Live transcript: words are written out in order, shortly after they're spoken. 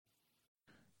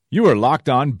You are Locked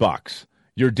On Bucks,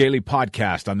 your daily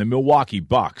podcast on the Milwaukee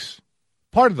Bucks.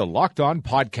 Part of the Locked On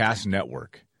Podcast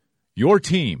Network. Your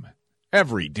team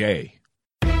every day.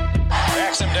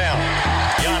 Backs him down.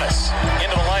 Giannis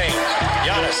into the lane.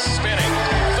 Giannis spinning.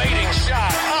 Fading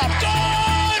shot. Up.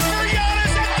 Good for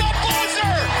Giannis at the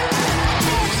buzzer.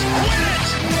 Bucks win it.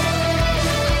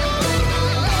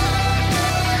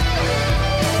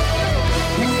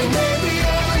 We may be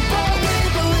young, but we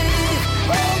believe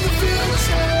on the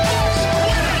future.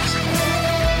 Bucks win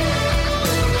it.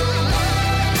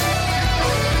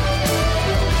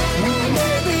 We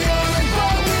may be young,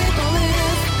 but we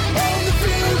believe on the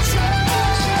future.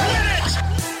 Bucks win it.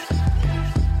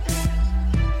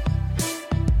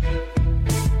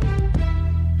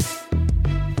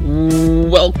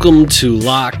 Welcome to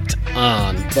Locked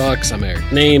On Bucks. I'm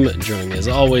Eric Name. Joining me as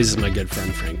always is my good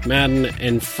friend Frank Madden.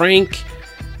 And Frank,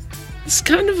 it's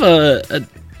kind of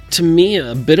to me,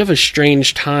 a bit of a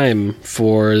strange time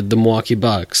for the Milwaukee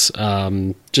Bucks.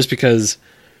 Just because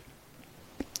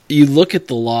you look at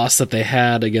the loss that they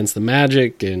had against the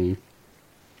Magic, and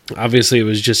obviously it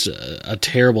was just a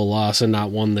terrible loss and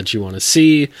not one that you want to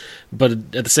see. But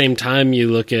at the same time, you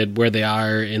look at where they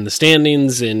are in the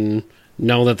standings and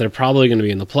know that they're probably going to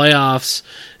be in the playoffs.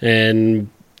 And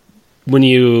when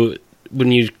you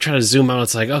try to zoom out,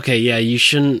 it's like, okay, yeah, you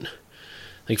shouldn't,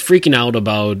 like, freaking out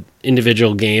about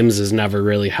individual games is never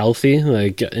really healthy,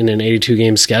 like in an 82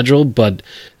 game schedule. But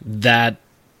that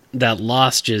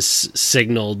loss just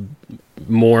signaled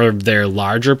more of their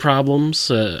larger problems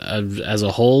as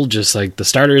a whole. Just like the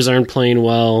starters aren't playing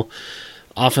well.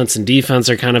 Offense and defense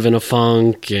are kind of in a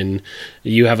funk, and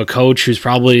you have a coach who's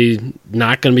probably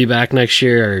not going to be back next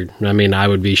year. I mean, I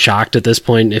would be shocked at this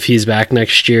point if he's back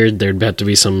next year. There'd have to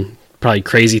be some probably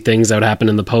crazy things that would happen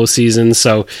in the postseason.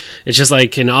 So it's just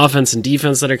like an offense and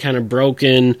defense that are kind of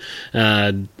broken,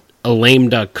 a lame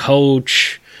duck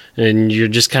coach, and you're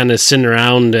just kind of sitting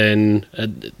around. And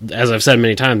as I've said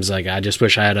many times, like, I just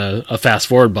wish I had a fast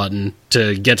forward button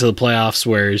to get to the playoffs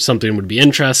where something would be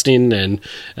interesting, and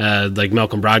like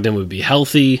Malcolm Brogdon would be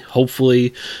healthy,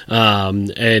 hopefully,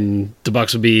 and the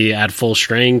Bucks would be at full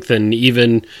strength. And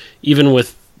even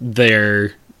with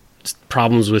their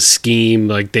problems with scheme,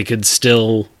 like, they could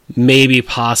still maybe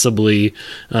possibly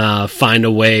find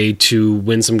a way to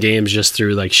win some games just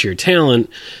through, like, sheer talent.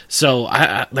 So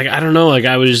I don't know, like,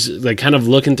 I was like kind of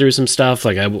looking through some stuff.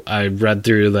 Like, I read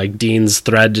through like Dean's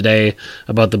thread today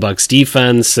about the Bucks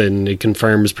defense, and it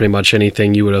confirms pretty much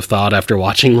anything you would have thought after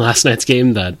watching last night's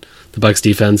game, that the Bucks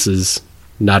defense is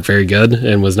not very good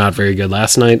and was not very good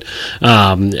last night.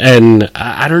 And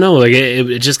I don't know, like,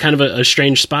 it's just kind of a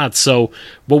strange spot. So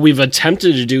what we've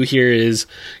attempted to do here is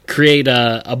create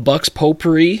a Bucks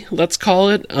potpourri, let's call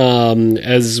it,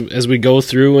 as we go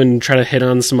through and try to hit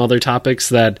on some other topics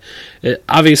that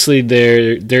obviously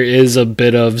there is a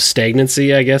bit of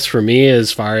stagnancy, I guess, for me,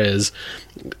 as far as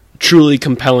truly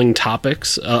compelling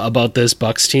topics about this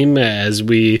Bucks team as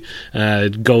we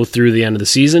go through the end of the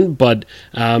season. But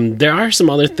there are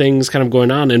some other things kind of going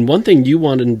on. And one thing you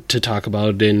wanted to talk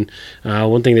about, and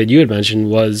one thing that you had mentioned,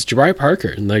 was Jabari Parker.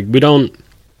 And like, we don't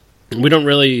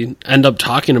really end up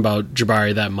talking about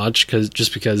Jabari that much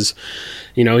because,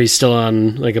 you know, he's still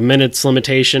on like a minutes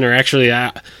limitation, or actually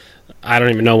I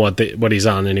don't even know what he's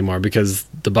on anymore, because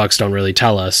the Bucks don't really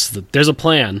tell us that there's a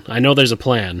plan. I know there's a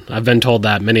plan. I've been told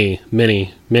that many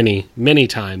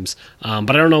times, but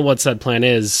I don't know what said plan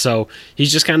is. So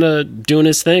he's just kind of doing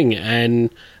his thing, and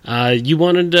you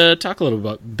wanted to talk a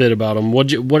little bit about him.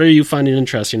 What are you finding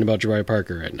interesting about Jabari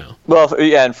Parker right now? Well,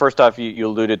 yeah, and first off, you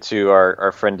alluded to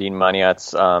our friend Dean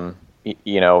Maniatz.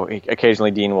 You know,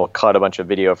 occasionally Dean will cut a bunch of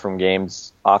video from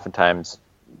games, oftentimes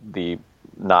the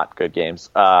not good games,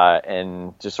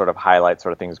 and just sort of highlight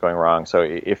sort of things going wrong. So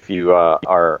if you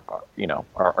are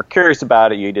curious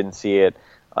about it, you didn't see it,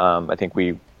 I think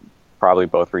we probably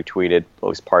both retweeted at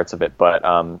least parts of it. But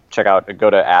go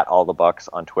to @allthebucks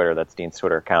on Twitter. That's Dean's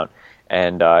Twitter account,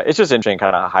 and it's just interesting,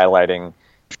 kind of highlighting,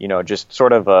 you know, just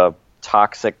sort of a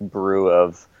toxic brew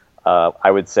of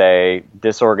I would say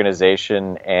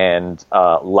disorganization and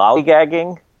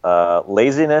lollygagging,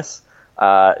 laziness,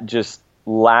 just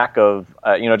lack of,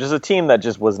 just a team that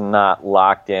just was not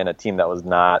locked in, a team that was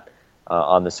not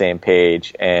on the same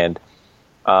page. And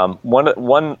one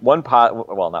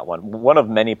of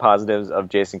many positives of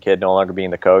Jason Kidd no longer being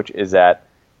the coach is that,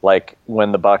 like,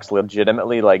 when the Bucks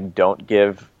legitimately, like, don't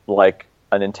give, like,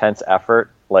 an intense effort,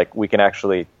 like, we can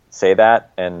actually say that.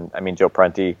 And I mean, Joe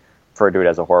Prunty referred to it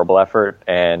as a horrible effort.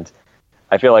 And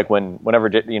I feel like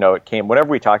whenever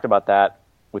we talked about that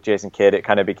with Jason Kidd, it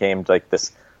kind of became like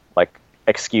this, like,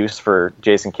 excuse for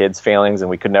Jason Kidd's failings, and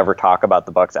we could never talk about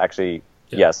the Bucks actually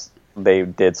yes, they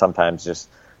did sometimes just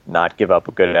not give up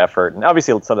a good effort, and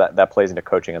obviously some of that plays into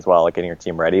coaching as well, like getting your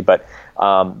team ready. But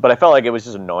I felt like it was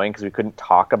just annoying because we couldn't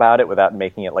talk about it without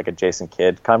making it like a Jason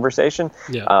Kidd conversation.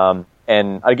 Yeah.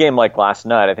 And a game like last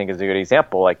night, I think, is a good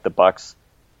example. Like, the Bucks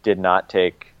did not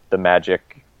take the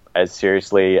Magic as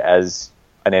seriously as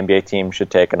an NBA team should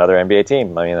take another NBA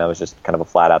team. I mean, that was just kind of a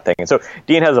flat out thing. And so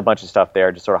Dean has a bunch of stuff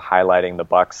there, just sort of highlighting the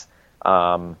Bucks,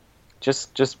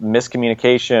 just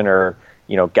miscommunication, or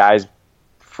guys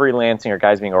freelancing, or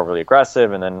guys being overly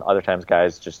aggressive, and then other times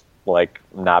guys just like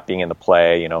not being in the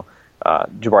play.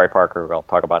 Jabari Parker, who I'll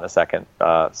talk about in a second.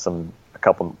 A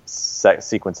couple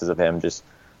sequences of him just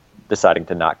deciding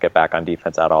to not get back on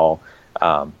defense at all.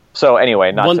 So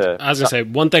anyway, I was gonna say,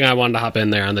 one thing I wanted to hop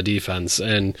in there on the defense,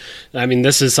 and I mean,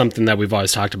 this is something that we've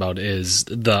always talked about, is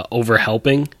the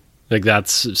overhelping. Like,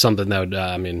 that's something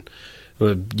that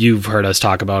you've heard us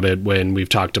talk about it when we've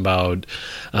talked about,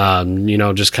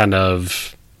 just kind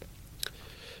of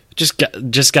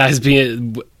just guys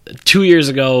being 2 years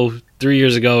ago. 3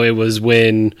 years ago, it was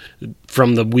when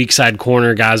from the weak side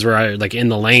corner, guys were like in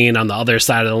the lane on the other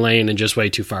side of the lane and just way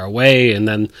too far away. And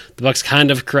then the Bucks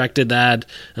kind of corrected that.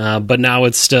 But now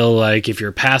it's still like, if you're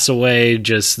a pass away,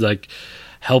 just like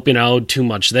helping out too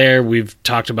much there. We've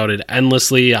talked about it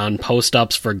endlessly on post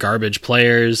ups for garbage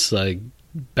players, like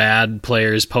bad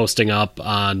players posting up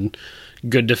on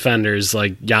good defenders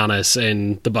like Giannis,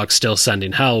 and the Bucks still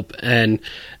sending help. And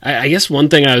I guess one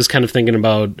thing I was kind of thinking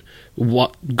about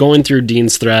going through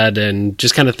Dean's thread and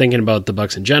just kind of thinking about the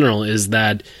Bucks in general is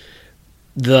that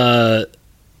the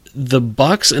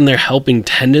Bucks and their helping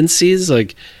tendencies,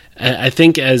 like, I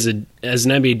think as an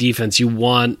NBA defense, you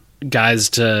want guys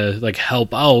to like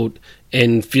help out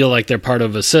and feel like they're part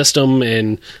of a system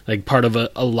and like part of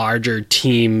a larger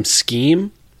team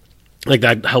scheme. Like,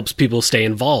 that helps people stay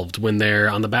involved when they're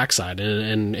on the backside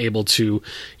and able to,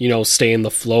 stay in the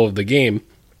flow of the game.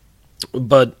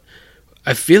 But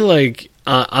I feel like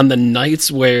on the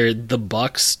nights where the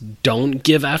Bucks don't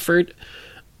give effort,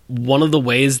 one of the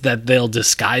ways that they'll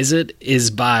disguise it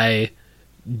is by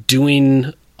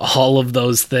doing all of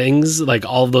those things, like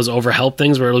all of those overhelp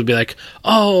things, where it'll be like,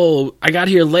 oh, I got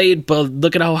here late, but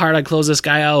look at how hard I closed this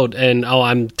guy out, and oh,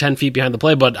 I'm 10 feet behind the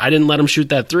play, but I didn't let him shoot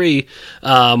that three.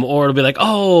 Or it'll be like,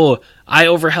 oh, I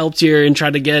overhelped here and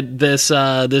tried to get this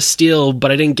steal,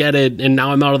 but I didn't get it, and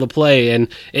now I'm out of the play. And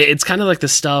it's kind of like the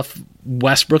stuff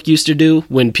Westbrook used to do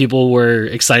when people were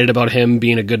excited about him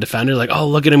being a good defender, like, oh,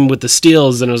 look at him with the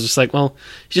steals, and it was just like, well,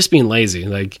 he's just being lazy.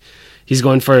 Like, he's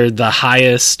going for the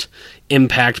highest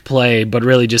impact play, but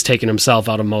really just taking himself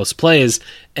out of most plays.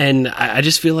 And I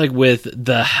just feel like with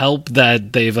the help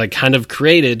that they've like kind of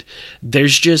created,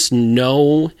 there's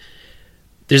no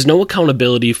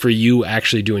accountability for you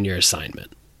actually doing your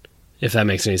assignment, if that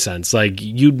makes any sense. Like,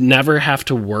 you never have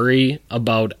to worry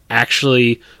about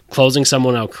actually closing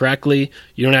someone out correctly.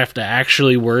 You don't have to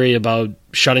actually worry about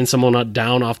shutting someone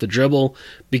down off the dribble,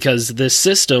 because this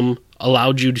system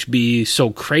allowed you to be so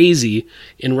crazy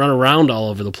and run around all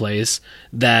over the place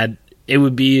that it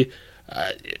would be,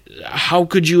 how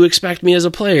could you expect me as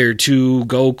a player to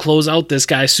go close out this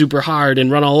guy super hard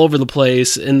and run all over the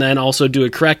place and then also do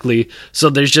it correctly?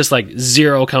 So there's just like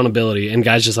zero accountability, and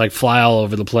guys just like fly all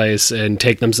over the place and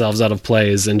take themselves out of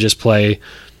plays and just play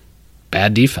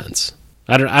bad defense.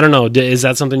 I don't know. Is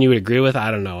that something you would agree with?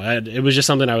 I don't know. It was just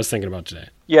something I was thinking about today.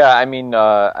 Yeah, I mean,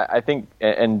 I think,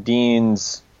 and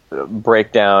Dean's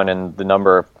breakdown and the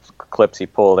number of clips he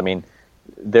pulled, I mean,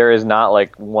 there is not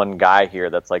like one guy here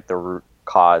that's like the root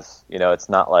cause. It's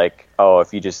not like, oh,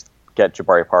 if you just get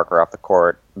Jabari Parker off the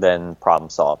court, then problem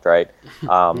solved, right?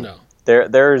 No.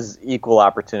 There's equal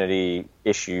opportunity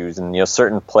issues, and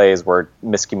certain plays where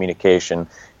miscommunication,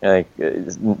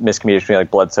 miscommunication between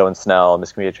like Bledsoe and Snell,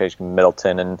 miscommunication between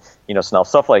Middleton and Snell,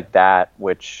 stuff like that,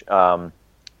 which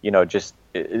just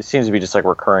it seems to be just like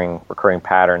recurring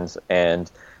patterns,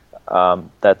 and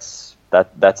that's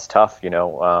tough,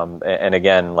 and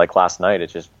again, like last night, it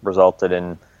just resulted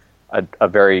in a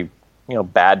very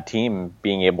bad team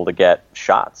being able to get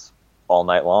shots all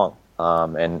night long.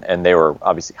 And they were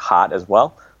obviously hot as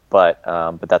well, but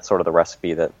that's sort of the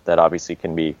recipe that obviously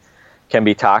can be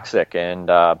toxic. And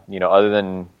other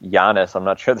than Giannis, I'm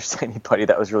not sure there's anybody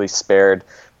that was really spared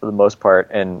for the most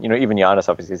part. And even Giannis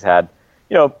obviously has had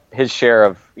his share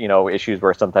of issues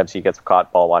where sometimes he gets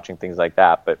caught ball watching, things like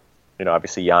that. But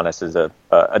obviously Giannis is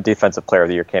a defensive player of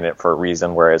the year candidate for a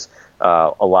reason, whereas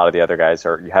a lot of the other guys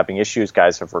are having issues.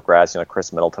 Guys have regressed.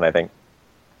 Chris Middleton, I think,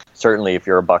 certainly if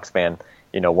you're a Bucks fan,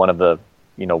 one of the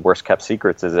worst kept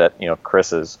secrets is that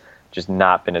Chris has just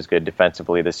not been as good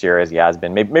defensively this year as he has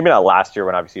been. Maybe not last year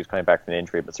when obviously he was coming back from an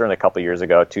injury, but certainly a couple of years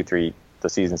ago, 2-3 the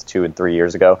seasons 2 and 3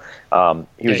 years ago.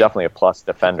 He was definitely a plus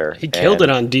defender. He killed it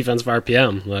on defensive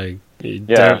RPM. Like,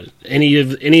 Yeah.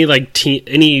 any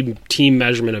team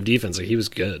measurement of defense, like, he was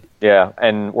good. Yeah,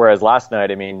 and whereas last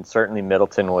night, I mean, certainly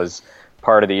Middleton was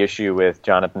part of the issue with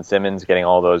Jonathan Simmons getting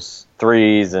all those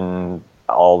threes and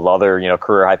all other,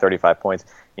 career high 35 points.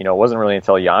 It wasn't really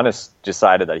until Giannis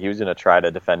decided that he was going to try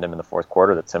to defend him in the fourth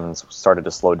quarter that Simmons started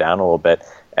to slow down a little bit.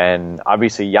 And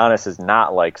obviously Giannis is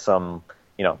not like some,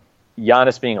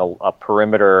 Giannis being a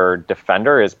perimeter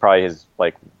defender is probably his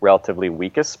like relatively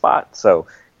weakest spot. So,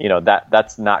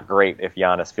 that's not great if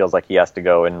Giannis feels like he has to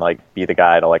go and like be the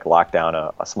guy to like lock down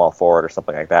a small forward or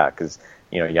something like that. Because,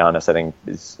 Giannis, I think,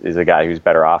 is a guy who's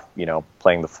better off,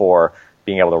 playing the 4,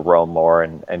 being able to roam more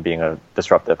and being a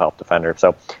disruptive help defender.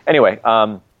 So anyway,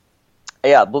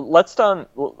 yeah, let's I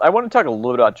want to talk a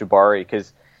little bit about Jabari,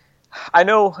 because I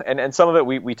know, and some of it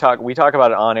we talk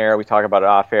about it on air, we talk about it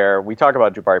off air, we talk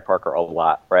about Jabari Parker a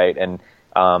lot, right? And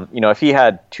if he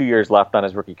had 2 years left on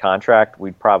his rookie contract,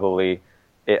 we'd probably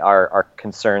our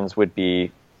concerns would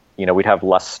be, we'd have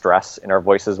less stress in our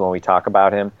voices when we talk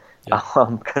about him,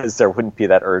 because there wouldn't be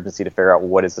that urgency to figure out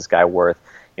what is this guy worth,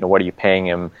 what are you paying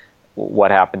him,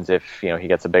 what happens if he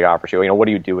gets a big opportunity, what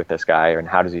do you do with this guy, and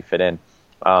how does he fit in?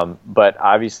 But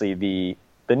obviously the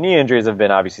knee injuries have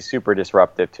been obviously super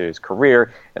disruptive to his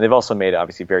career, and they've also made it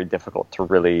obviously very difficult to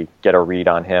really get a read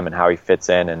on him and how he fits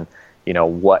in, and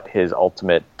what his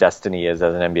ultimate destiny is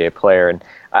as an NBA player. And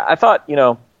I thought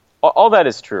all that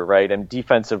is true, right? And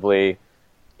defensively,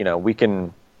 we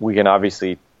can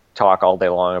obviously talk all day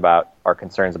long about our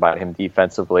concerns about him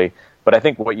defensively, but I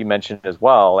think what you mentioned as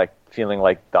well, like feeling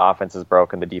like the offense is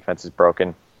broken, the defense is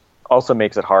broken, also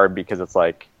makes it hard, because it's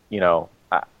like,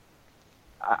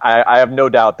 I have no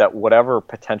doubt that whatever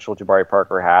potential Jabari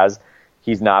Parker has,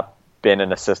 he's not been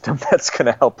in a system that's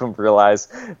going to help him realize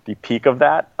the peak of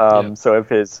that. So if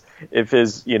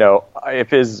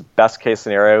his best case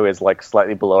scenario is like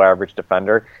slightly below average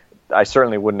defender, I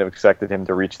certainly wouldn't have expected him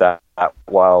to reach that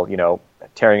while,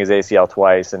 tearing his ACL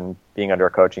twice and being under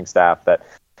a coaching staff that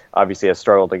obviously has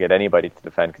struggled to get anybody to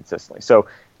defend consistently. So,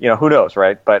 who knows,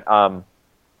 right? But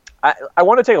I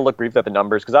want to take a look briefly at the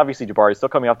numbers, because obviously Jabari is still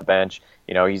coming off the bench.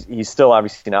 He's still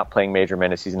obviously not playing major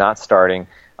minutes. He's not starting.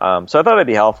 So I thought it'd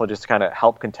be helpful just to kind of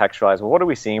help contextualize, well, what are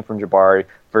we seeing from Jabari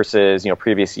versus,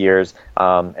 previous years,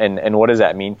 and what does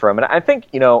that mean for him? And I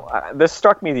think, this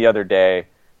struck me the other day.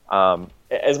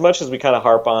 As much as we kind of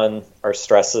harp on our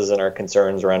stresses and our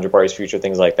concerns around Jabari's future,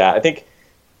 things like that, I think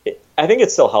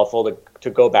it's still helpful to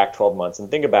go back 12 months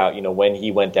and think about, when he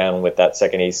went down with that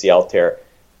second ACL tear.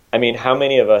 I mean, how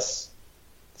many of us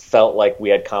felt like we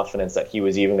had confidence that he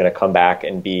was even going to come back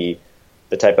and be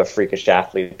the type of freakish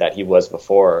athlete that he was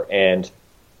before? And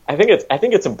I think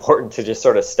it's important to just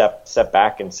sort of step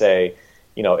back and say,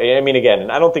 again,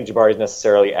 and I don't think Jabari is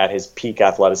necessarily at his peak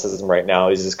athleticism right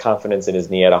now. Is his confidence in his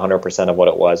knee at 100% of what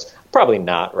it was? Probably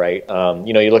not, right?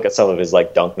 You look at some of his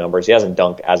like dunk numbers. He hasn't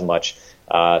dunked as much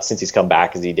since he's come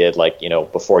back as he did,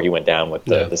 before he went down with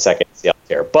the second ACL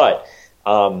tear. But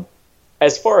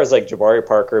as far as like Jabari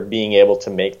Parker being able to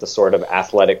make the sort of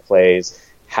athletic plays,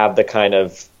 have the kind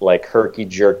of like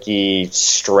herky-jerky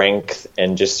strength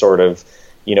and just sort of,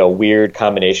 weird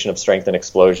combination of strength and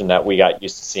explosion that we got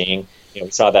used to seeing.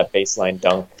 We saw that baseline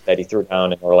dunk that he threw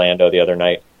down in Orlando the other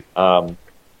night.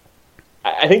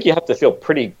 I think you have to feel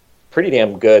pretty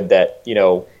damn good that,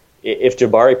 if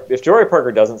Jabari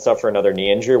Parker doesn't suffer another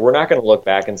knee injury, we're not going to look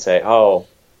back and say, oh,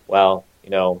 well,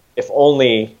 if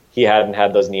only he hadn't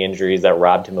had those knee injuries that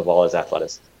robbed him of all his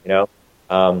athleticism.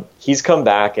 He's come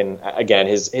back, and again,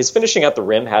 his finishing at the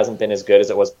rim hasn't been as good as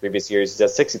it was previous years. He's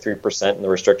at 63% in the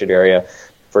restricted area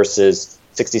versus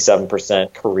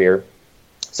 67% career.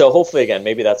 So hopefully, again,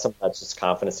 maybe that's just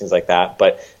confidence, things like that.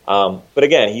 But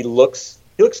again, he looks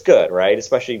good, right?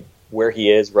 Especially where he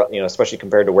is, especially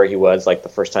compared to where he was like the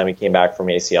first time he came back from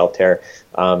ACL tear.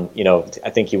 I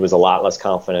think he was a lot less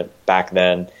confident back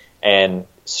then, and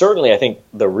certainly I think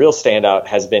the real standout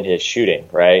has been his shooting,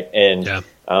 right? And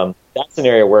that's an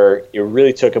area where it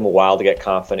really took him a while to get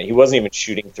confident. He wasn't even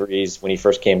shooting threes when he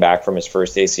first came back from his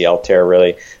first ACL tear,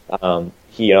 really.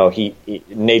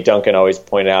 Nate Duncan always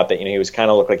pointed out that, he was kind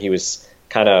of looked like he was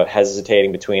kind of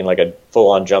hesitating between like a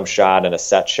full-on jump shot and a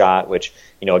set shot, which,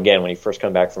 again, when you first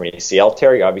come back from an ACL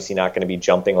tear, you're obviously not going to be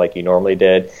jumping like you normally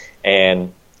did.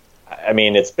 And I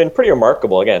mean, it's been pretty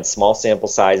remarkable. Again, small sample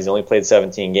size. He's only played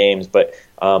 17 games, but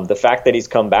the fact that he's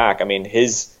come back, I mean,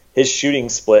 his shooting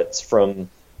splits from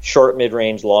short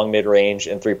mid-range, long mid-range,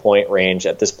 and three-point range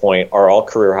at this point are all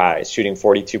career highs, shooting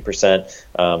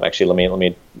 42%. Actually, let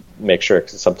me make sure,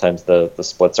 because sometimes the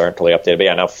splits aren't totally updated. But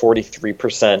yeah, now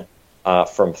 43%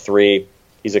 from three.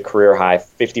 He's a career high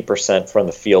 50% from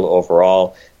the field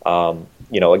overall.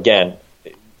 Again,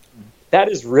 that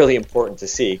is really important to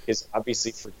see, because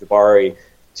obviously for Jabari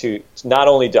to not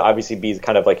only to obviously be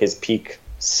kind of like his peak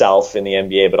self in the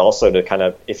NBA, but also to kind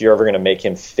of, if you're ever going to make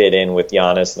him fit in with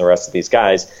Giannis and the rest of these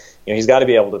guys, he's got to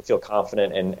be able to feel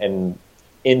confident and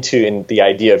in the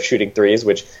idea of shooting threes,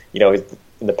 which, in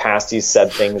the past he's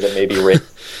said things that maybe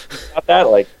about that,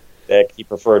 like that he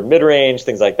preferred mid-range,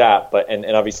 things like that. But and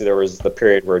obviously there was the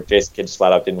period where Jason Kidd just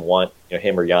flat out didn't want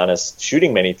him or Giannis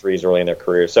shooting many threes early in their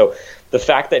career. So the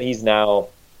fact that he's now,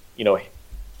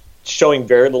 showing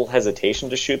very little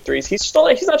hesitation to shoot threes. He's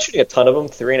not shooting a ton of them,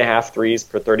 3.5 threes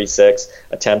per 36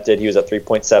 attempted. He was at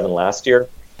 3.7 last year.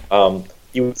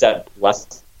 He was at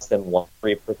less than 1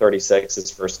 3 per 36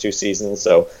 his first 2 seasons.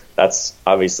 So that's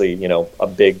obviously, a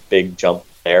big jump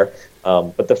there.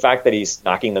 But the fact that he's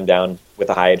knocking them down with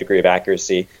a high degree of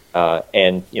accuracy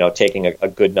and, taking a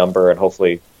good number, and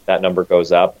hopefully that number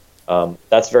goes up,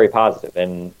 that's very positive.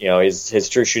 And, his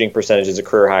true shooting percentage is a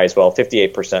career high as well,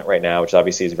 58% right now, which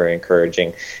obviously is very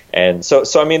encouraging. And so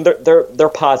I mean, they're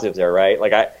positives there, right?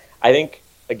 Like, I think,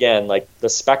 again, like the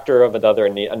specter of another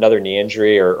knee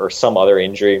injury or some other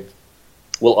injury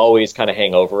will always kind of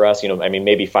hang over us. I mean,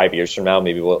 maybe 5 years from now,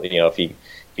 maybe we'll, if he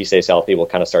stays healthy, we'll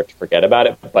kind of start to forget about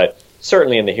it. But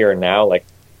certainly in the here and now, like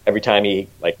every time he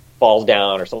like falls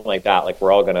down or something like that, like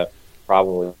we're all going to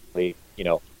probably,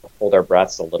 hold our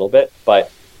breaths a little bit.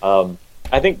 But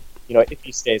I think, if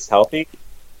he stays healthy,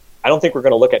 I don't think we're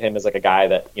going to look at him as like a guy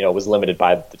that, was limited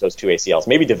by those 2 ACLs.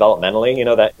 Maybe developmentally,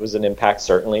 that was an impact,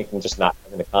 certainly, and just not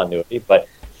having the continuity. But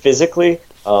physically,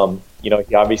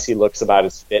 he obviously looks about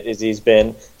as fit as he's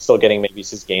been, still getting maybe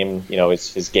his game,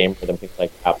 his game rhythm, things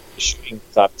like that. The shooting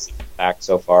is obviously back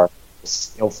so far.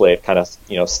 Hopefully it kind of,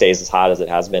 stays as hot as it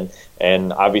has been.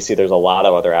 And obviously there's a lot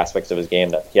of other aspects of his game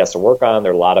that he has to work on.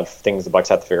 There are a lot of things the Bucks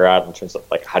have to figure out in terms of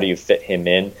like, how do you fit him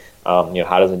in? How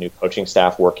does the new coaching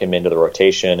staff work him into the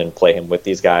rotation and play him with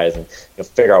these guys and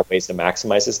figure out ways to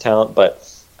maximize his talent. But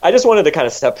I just wanted to kind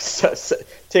of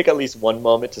take at least one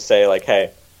moment to say like, hey,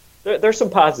 there's some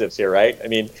positives here, right? I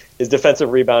mean, his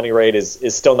defensive rebounding rate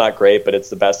is still not great, but it's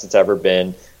the best it's ever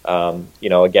been.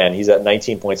 Again, he's at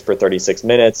 19 points per 36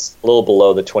 minutes, a little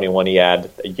below the 21 he had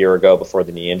a year ago before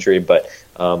the knee injury. But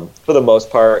for the most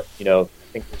part, I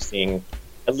think we're seeing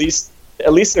at least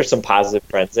there's some positive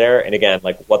trends there. And again,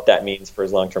 like what that means for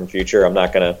his long-term future, I'm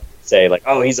not going to say like,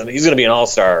 oh, he's going to be an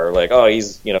all-star, or like, oh,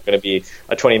 he's going to be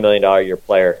a $20 million a year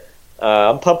player.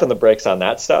 I'm pumping the brakes on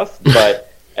that stuff, but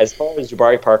as far as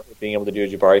Jabari Parker being able to do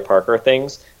Jabari Parker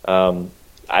things,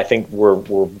 I think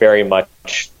we're very much,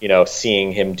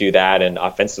 seeing him do that, and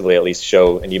offensively at least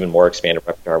show an even more expanded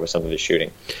repertoire with some of his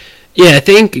shooting. Yeah, I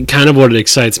think kind of what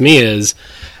excites me is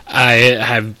I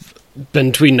have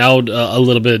been tweeting out a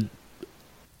little bit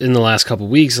in the last couple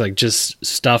of weeks, like just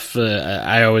stuff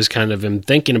I always kind of am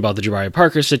thinking about the Jabari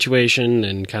Parker situation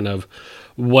and kind of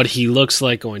what he looks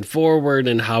like going forward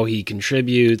and how he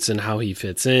contributes and how he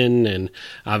fits in, and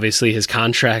obviously his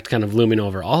contract kind of looming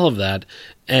over all of that.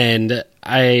 And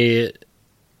I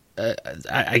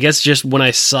guess just when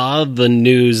I saw the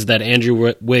news that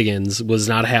Andrew Wiggins was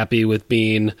not happy with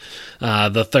being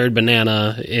the third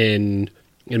banana in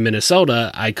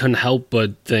Minnesota, I couldn't help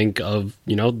but think of,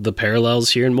 the parallels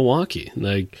here in Milwaukee.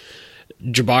 Like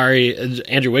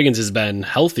Andrew Wiggins has been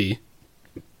healthy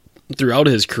throughout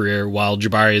his career, while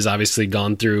Jabari has obviously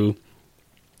gone through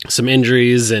some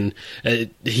injuries, and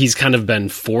he's kind of been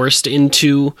forced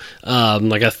into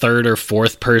like a third or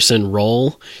fourth person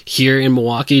role here in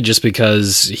Milwaukee just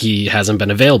because he hasn't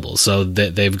been available. So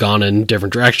they've gone in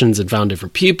different directions and found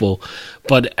different people.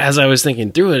 But as I was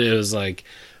thinking through it, it was like,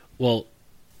 well,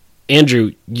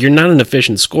 Andrew, you're not an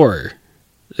efficient scorer.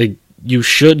 Like, you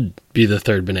should be the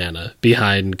third banana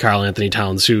behind Karl Anthony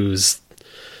Towns, who's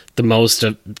the most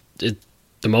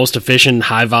efficient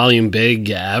high volume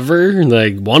big ever,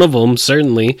 like one of them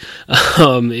certainly.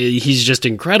 He's just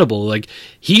incredible. Like,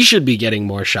 he should be getting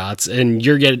more shots, and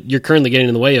you're currently getting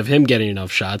in the way of him getting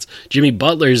enough shots. Jimmy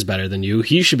Butler's better than you.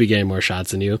 He should be getting more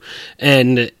shots than you.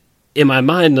 And in my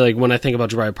mind, like when I think about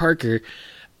Jabari Parker,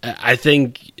 I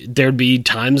think there'd be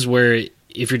times where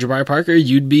if you're Jabari Parker,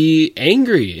 you'd be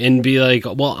angry and be like,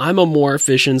 well, I'm a more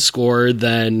efficient scorer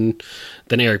than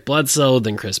Eric Bledsoe,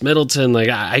 than Chris Middleton. Like,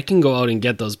 I can go out and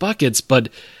get those buckets, but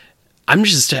I'm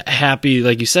just happy,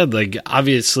 like you said, like,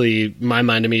 obviously my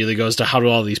mind immediately goes to how do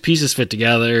all these pieces fit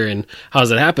together and how does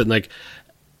that happen? Like,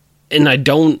 and I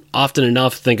don't often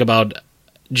enough think about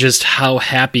just how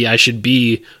happy I should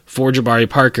be for Jabari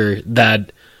Parker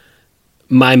that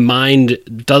my mind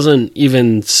doesn't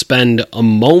even spend a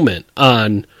moment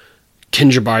on can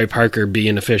Jabari Parker be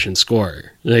an efficient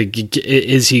scorer? Like,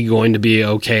 is he going to be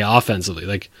okay offensively?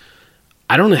 Like,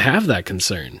 I don't have that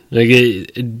concern. Like,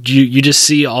 you just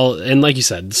see all, and like you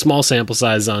said, small sample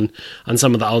size on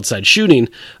some of the outside shooting,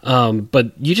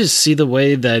 but you just see the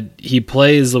way that he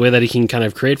plays, the way that he can kind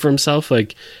of create for himself.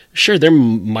 Like, sure, there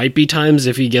might be times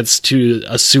if he gets to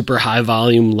a super high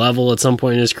volume level at some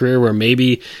point in his career where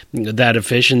maybe that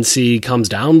efficiency comes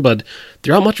down, but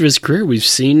throughout much of his career, we've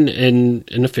seen an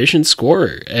efficient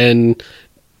scorer. And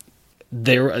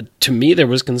to me, there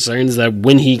was concerns that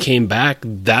when he came back,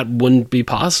 that wouldn't be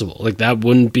possible. Like, that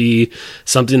wouldn't be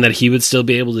something that he would still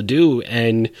be able to do.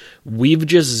 And we've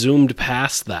just zoomed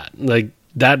past that. Like,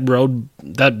 I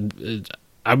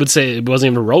would say it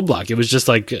wasn't even a roadblock. It was just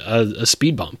like a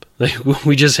speed bump. Like,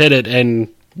 we just hit it and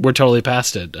we're totally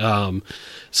past it.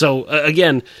 So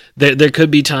again, there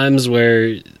could be times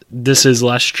where this is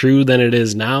less true than it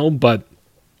is now, but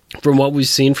from what we've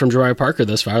seen from Jabari Parker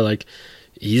thus far, like,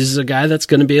 he's a guy that's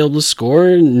going to be able to score,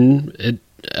 and it,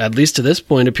 at least to this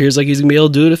point, appears like he's going to be able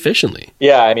to do it efficiently.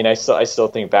 Yeah, I mean, I still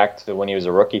think back to when he was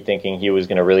a rookie, thinking he was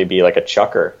going to really be like a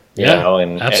chucker.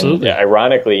 Absolutely. And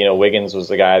ironically, Wiggins was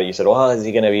the guy that you said, well, is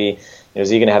he going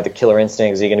to have the killer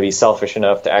instinct? Is he going to be selfish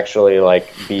enough to actually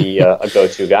like be a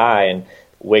go-to guy? And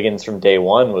Wiggins from day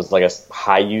one was like a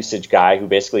high usage guy who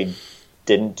basically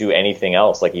didn't do anything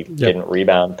else. Like, he didn't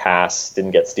rebound, pass,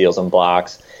 didn't get steals and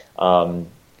blocks.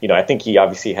 I think he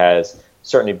obviously has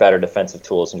certainly better defensive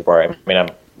tools than Jabari. I mean,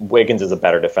 Wiggins is a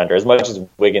better defender. As much as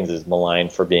Wiggins is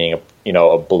maligned for being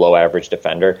a below average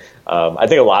defender, I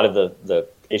think a lot of the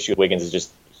issue with Wiggins is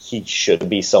just he should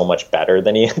be so much better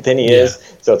than he is.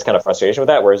 So it's kind of frustration with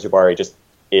that. Whereas Jabari just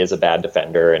is a bad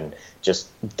defender and just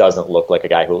doesn't look like a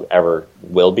guy who ever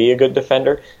will be a good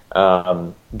defender.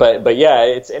 But yeah,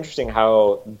 it's interesting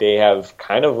how they have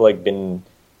kind of like been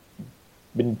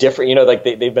different, like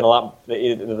they've been a lot,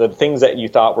 the things that you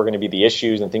thought were going to be the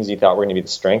issues and things you thought were going to be the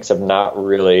strengths have not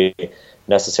really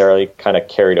necessarily kind of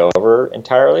carried over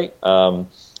entirely.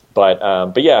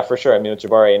 But yeah, for sure. I mean, with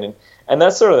Jabari, and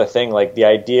that's sort of the thing, like the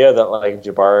idea that like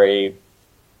Jabari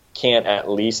can't at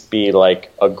least be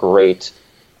like a great,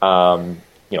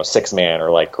 six man or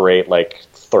like great, like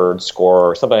third scorer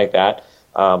or something like that.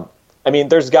 I mean,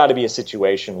 there's got to be a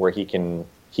situation where he can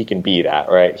be that,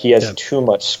 right? He has too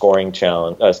much scoring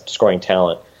talent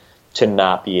to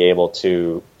not be able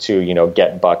to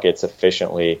get buckets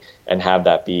efficiently and have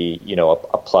that be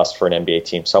a plus for an NBA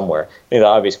team somewhere. I think the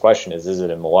obvious question is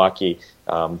it in Milwaukee?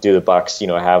 Do the Bucks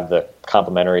have the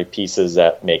complementary pieces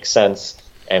that make sense?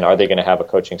 And are they going to have a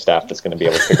coaching staff that's going to be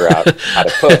able to figure out how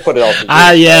to put it all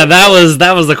together? Yeah,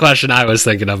 that was the question I was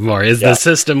thinking of more. Is the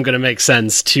system going to make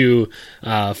sense to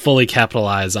fully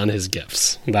capitalize on his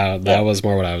gifts? That was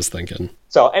more what I was thinking.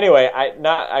 So anyway,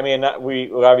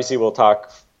 we obviously will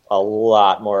talk a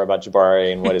lot more about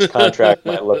Jabari and what his contract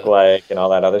might look like and all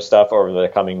that other stuff over the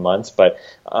coming months. But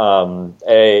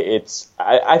I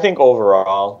think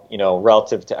overall,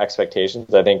 relative to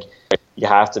expectations, I think you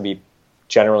have to be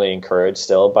generally encouraged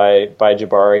still by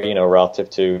Jabari, relative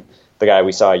to the guy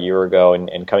we saw a year ago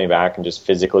and coming back and just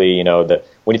physically,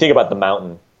 when you think about the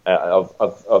mountain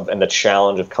of and the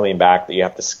challenge of coming back that you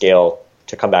have to scale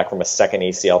to come back from a second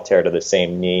ACL tear to the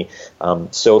same knee,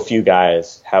 so few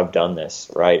guys have done this,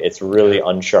 right? It's really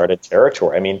uncharted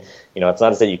territory. I mean, it's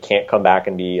not as if you can't come back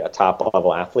and be a top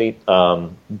level athlete,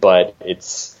 but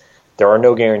there are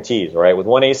no guarantees, right? With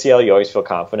one ACL, you always feel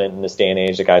confident in this day and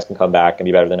age that guys can come back and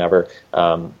be better than ever.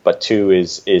 But two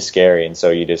is scary, and so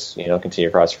you just continue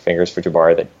to cross your fingers for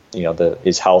Jabari that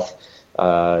his health,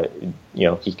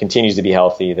 he continues to be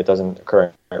healthy. That doesn't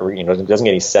occur, doesn't get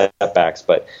any setbacks.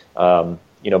 But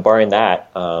barring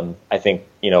that, I think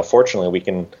fortunately we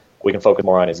can focus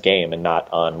more on his game and not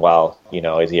on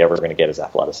is he ever going to get his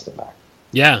athleticism back?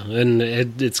 Yeah, and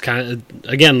it's kind of,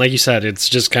 again, like you said, it's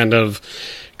just kind of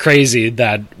crazy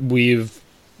that we've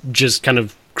just kind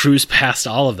of cruised past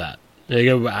all of that.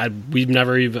 We've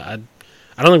never even, I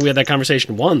don't think we had that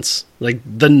conversation once. Like,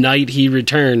 the night he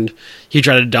returned, he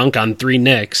tried to dunk on 3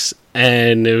 Knicks,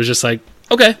 and it was just like,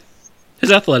 okay,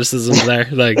 his athleticism's there.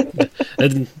 Like,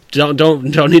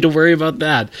 don't need to worry about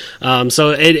that.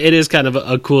 So it is kind of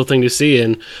a cool thing to see,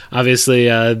 and obviously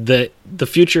the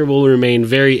future will remain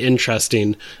very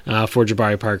interesting for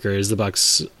Jabari Parker as the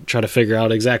Bucks try to figure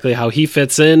out exactly how he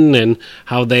fits in and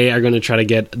how they are going to try to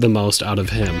get the most out of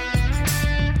him.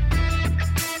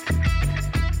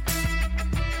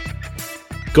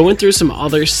 Going through some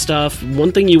other stuff,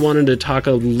 one thing you wanted to talk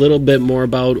a little bit more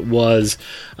about was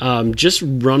just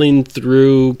running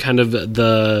through kind of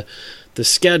the the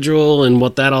schedule and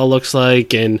what that all looks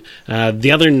like. And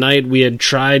the other night we had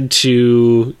tried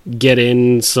to get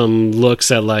in some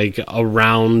looks at like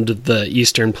around the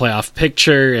Eastern playoff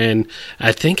picture, and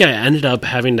I think I ended up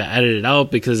having to edit it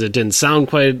out because it didn't sound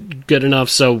quite good enough.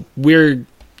 So we're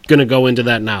going to go into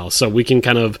that now so we can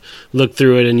kind of look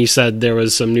through it. And you said there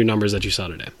was some new numbers that you saw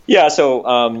today. Yeah,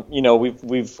 so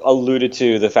we've alluded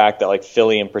to the fact that like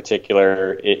Philly in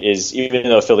particular is, even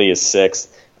though Philly is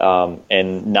sixth,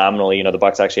 and nominally, the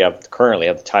Bucks actually currently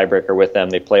have the tiebreaker with them.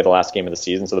 They play the last game of the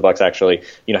season, so the Bucks actually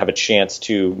have a chance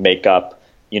to make up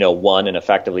one and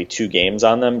effectively two games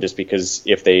on them, just because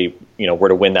if they were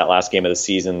to win that last game of the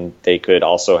season, they could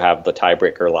also have the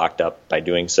tiebreaker locked up by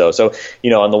doing so. So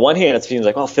on the one hand, it seems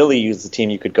like, well, Philly is the team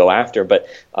you could go after, but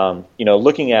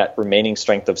looking at remaining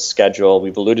strength of schedule,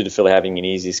 we've alluded to Philly having an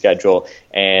easy schedule,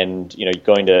 and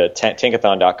going to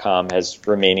Tankathon.com has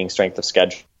remaining strength of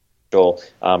schedule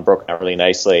broken out really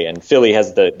nicely, and Philly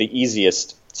has the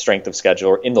easiest strength of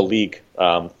schedule in the league.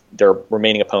 Their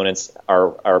remaining opponents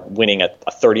are winning at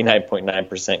a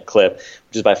 39.9% clip,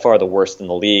 which is by far the worst in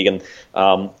the league. And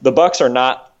the Bucks are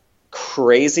not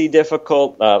crazy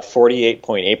difficult,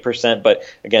 48.8%, but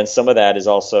again, some of that is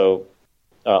also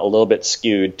a little bit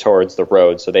skewed towards the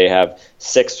road. So they have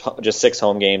six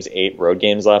home games, 8 road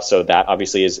games left. So that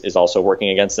obviously is also working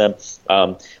against them.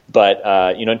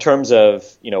 But in terms of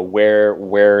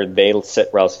where they sit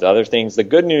relative to other things, the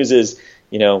good news is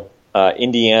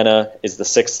Indiana is the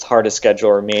 6th hardest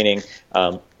schedule remaining.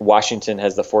 Washington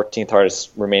has the 14th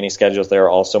hardest remaining schedules. They are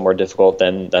also more difficult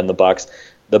than the Bucks.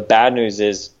 The bad news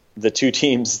is the two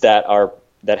teams that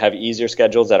have easier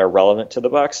schedules that are relevant to the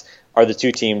Bucks are the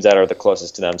two teams that are the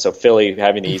closest to them. So Philly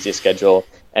having the easiest schedule,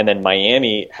 and then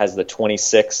Miami has the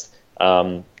 26th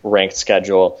ranked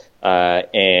schedule,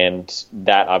 and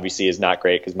that obviously is not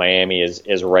great because Miami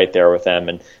is right there with them.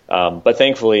 And but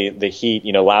thankfully the Heat,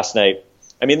 last night.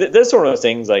 I mean, there's sort of those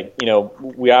things like,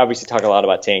 we obviously talk a lot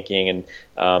about tanking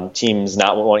and teams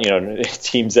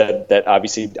teams that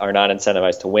obviously are not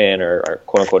incentivized to win or are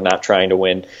quote unquote not trying to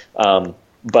win.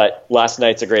 But last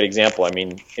night's a great example. I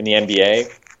mean, in the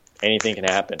NBA, anything can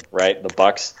happen, right? The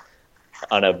Bucks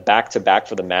on a back-to-back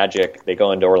for the Magic, they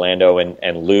go into Orlando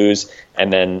and lose.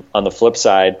 And then on the flip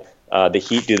side, the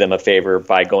Heat do them a favor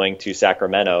by going to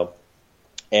Sacramento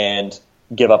and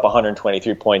give up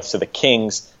 123 points to the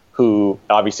Kings, who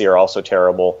obviously are also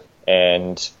terrible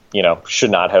and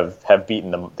should not have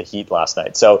beaten the Heat last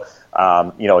night. So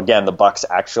again, the Bucks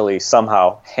actually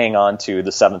somehow hang on to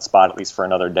the 7th spot at least for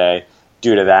another day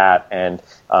due to that. And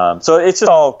so it's just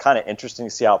all kind of interesting to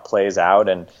see how it plays out.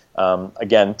 And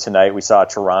again, tonight we saw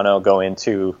Toronto go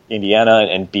into Indiana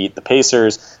and beat the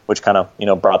Pacers, which kind of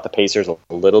brought the Pacers a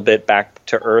little bit back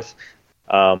to earth.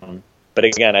 But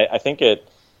again, I think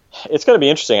it's going to be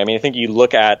interesting. I mean, I think you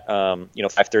look at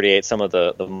 538, some of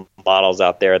the models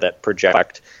out there that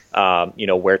project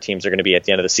where teams are going to be at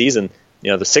the end of the season.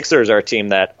 The Sixers are a team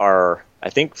that are, I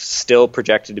think, still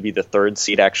projected to be the 3rd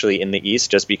seed actually in the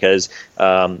East, just because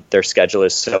their schedule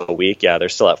is so weak. Yeah, they're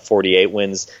still at 48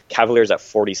 wins. Cavaliers at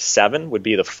 47 would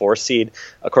be the 4th seed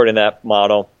according to that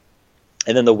model.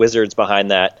 And then the Wizards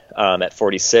behind that at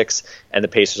 46, and the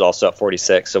Pacers also at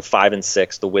 46. So 5 and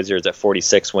 6, the Wizards at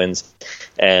 46 wins.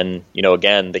 And,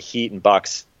 again, the Heat and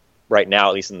Bucks right now,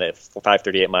 at least in the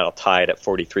 538 model, tied at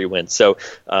 43 wins. So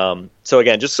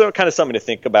again, just sort of kind of something to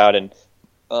think about. And,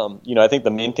 I think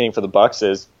the main thing for the Bucks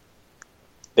is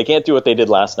they can't do what they did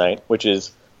last night, which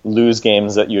is lose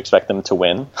games that you expect them to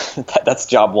win. That's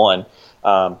job one.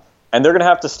 And they're going to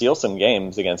have to steal some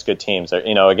games against good teams.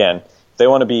 Again, if they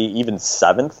want to be even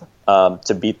 7th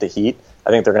to beat the Heat,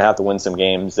 I think they're going to have to win some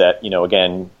games that,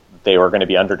 again, they were going to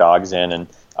be underdogs in. And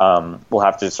we'll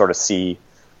have to sort of see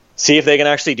if they can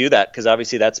actually do that, because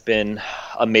obviously that's been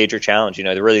a major challenge.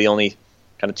 They're really the only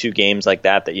kind of 2 games like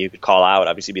that you could call out,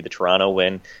 obviously be the Toronto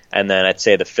win, and then I'd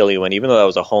say the Philly win. Even though that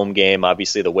was a home game,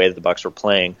 obviously the way that the Bucks were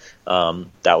playing,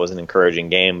 that was an encouraging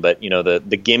game. But,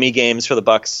 the gimme games for the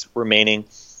Bucks remaining,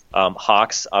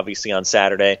 Hawks, obviously on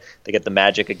Saturday. They get the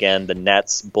Magic again, the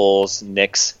Nets, Bulls,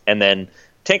 Knicks, and then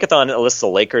Tankathon lists the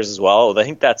Lakers as well. I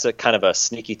think that's a kind of a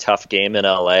sneaky tough game in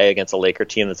LA against a Laker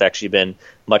team that's actually been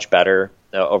much better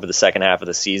over the second half of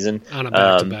the season. On a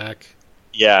back-to-back.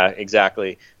 Yeah,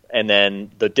 exactly. And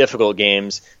then the difficult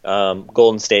games,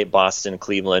 Golden State, Boston,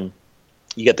 Cleveland.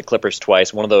 You get the Clippers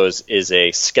twice. One of those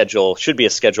should be a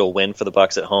schedule win for the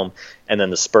Bucks at home, and then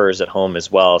the Spurs at home as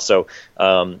well. So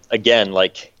again,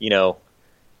 you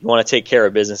want to take care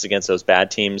of business against those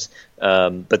bad teams,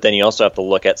 but then you also have to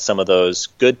look at some of those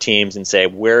good teams and say,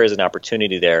 where is an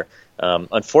opportunity there?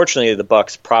 Unfortunately, the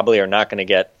Bucks probably are not going to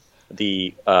get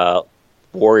the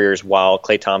Warriors, while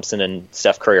Klay Thompson and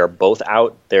Steph Curry are both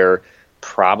out, they're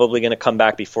probably going to come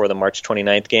back before the March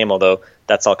 29th game, although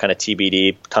that's all kind of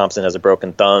TBD. Thompson has a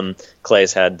broken thumb.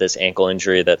 Klay's had this ankle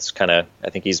injury that's kind of, I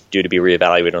think he's due to be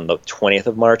reevaluated on the 20th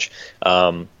of March.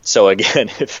 So again,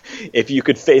 if you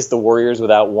could face the Warriors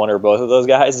without one or both of those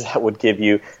guys, that would give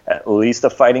you at least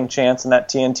a fighting chance in that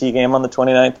TNT game on the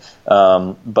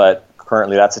 29th. But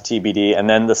currently that's a TBD. And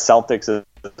then the Celtics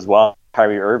as well.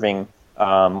 Kyrie Irving,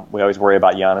 we always worry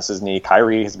about Giannis's knee.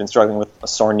 Kyrie has been struggling with a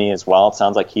sore knee as well. It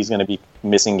sounds like he's going to be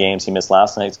missing games. He missed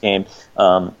last night's game.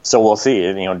 So we'll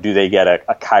see. Do they get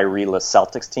a Kyrie-less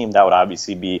Celtics team? That would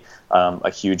obviously be a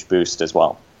huge boost as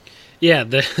well. Yeah,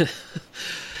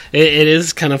 it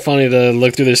is kind of funny to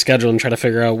look through their schedule and try to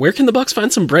figure out where can the Bucks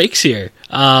find some breaks here.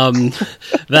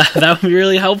 That would be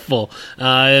really helpful.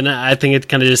 And I think it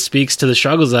kind of just speaks to the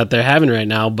struggles that they're having right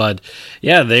now. But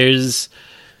yeah, there's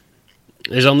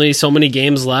only so many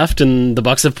games left, and the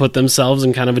Bucks have put themselves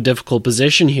in kind of a difficult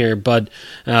position here. But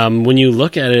when you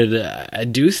look at it, I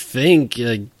do think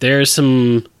there are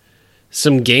some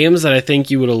games that I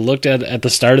think you would have looked at the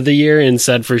start of the year and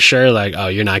said for sure, like, oh,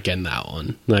 you're not getting that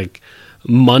one. Like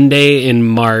Monday in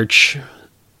March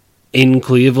in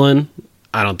Cleveland,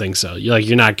 I don't think so.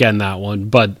 You're not getting that one.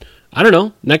 But I don't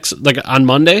know. Next, on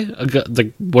Monday,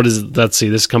 what is it? Let's see,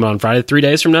 this is coming on Friday, 3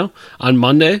 days from now. On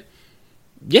Monday,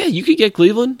 yeah, you could get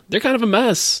Cleveland. They're kind of a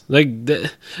mess. They're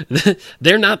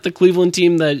not the Cleveland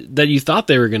team that you thought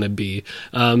they were going to be.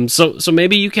 So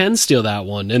maybe you can steal that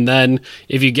one. And then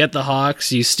if you get the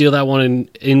Hawks, you steal that one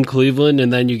in Cleveland,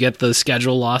 and then you get the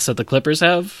schedule loss that the Clippers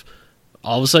have.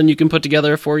 All of a sudden, you can put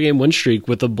together a 4-game win streak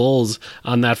with the Bulls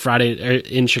on that Friday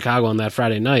in Chicago on that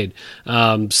Friday night.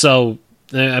 So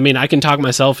I mean, I can talk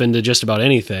myself into just about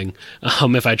anything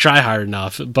if I try hard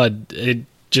enough. But it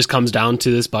just comes down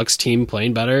to this Bucks team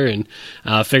playing better and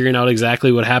figuring out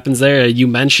exactly what happens there. You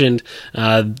mentioned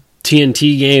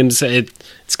TNT games.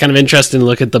 It's kind of interesting to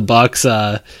look at the Bucks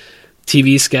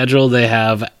TV schedule. They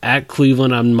have at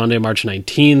Cleveland on Monday, March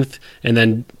 19th, and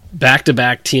then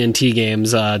back-to-back TNT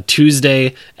games,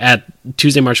 Tuesday, March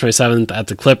 27th at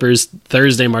the Clippers,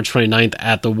 Thursday, March 29th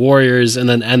at the Warriors, and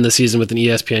then end the season with an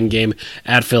ESPN game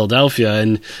at Philadelphia.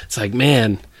 And it's like,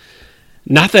 man,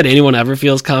 not that anyone ever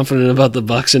feels confident about the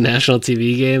Bucks in national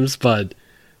TV games, but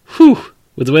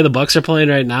with the way the Bucks are playing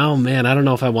right now, man, I don't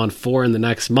know if I want 4 in the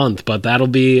next month, but that'll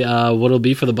be what it'll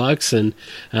be for the Bucks. And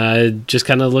just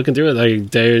kind of looking through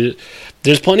it,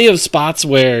 there's plenty of spots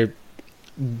where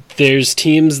there's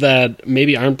teams that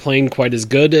maybe aren't playing quite as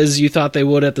good as you thought they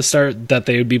would at the start, that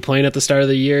they would be playing at the start of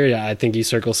the year. Yeah, I think you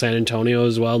circle San Antonio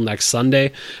as well next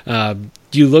Sunday.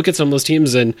 You look at some of those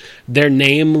teams and their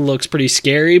name looks pretty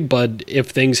scary, but if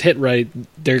things hit right,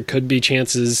 there could be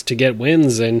chances to get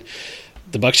wins, and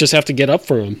the Bucks just have to get up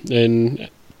for them and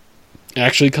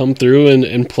actually come through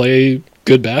and play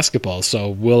good basketball. So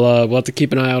we'll have to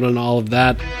keep an eye out on all of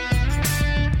that.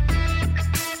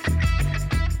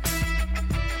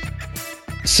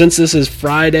 Since this is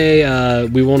Friday,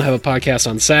 we won't have a podcast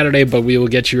on Saturday, but we will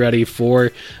get you ready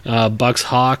for Bucks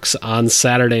Hawks on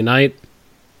Saturday night.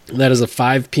 That is a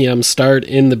 5 p.m. start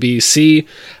in the BC.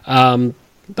 The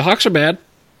Hawks are bad.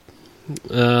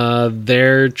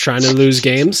 They're trying to lose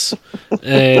games,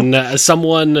 and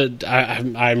someone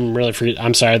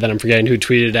I'm sorry that I'm forgetting who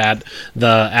tweeted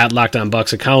at Locked On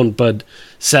Bucks account, but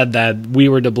said that we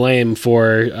were to blame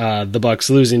for the Bucks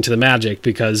losing to the Magic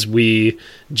because we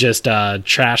just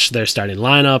trashed their starting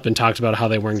lineup and talked about how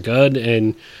they weren't good.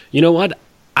 And you know what?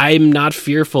 I'm not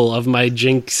fearful of my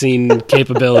jinxing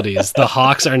capabilities. The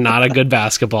Hawks are not a good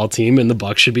basketball team, and the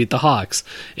Bucks should beat the Hawks.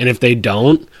 And if they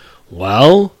don't,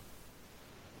 well,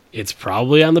 it's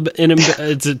probably on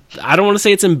the. I don't want to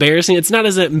say it's embarrassing. It's not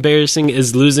as embarrassing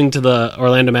as losing to the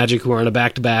Orlando Magic, who are on a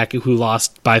back-to-back, who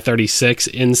lost by 36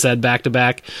 in said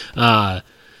back-to-back.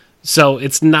 So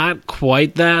it's not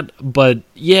quite that, but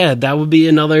yeah, that would be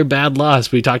another bad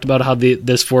loss. We talked about how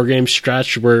this 4-game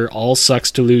stretch where all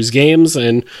sucks to lose games,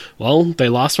 and well, they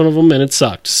lost one of them and it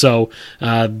sucked. So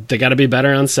they got to be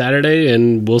better on Saturday,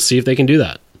 and we'll see if they can do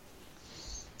that.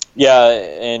 Yeah,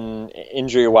 and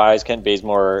injury-wise, Kent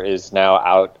Bazemore is now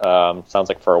out, sounds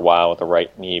like for a while, with a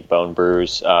right knee bone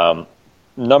bruise.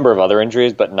 Number of other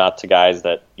injuries, but not to guys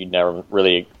that you'd never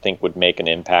really think would make an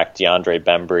impact. DeAndre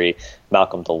Bembry,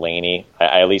 Malcolm Delaney,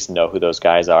 I at least know who those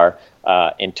guys are.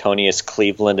 Antonius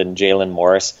Cleveland and Jalen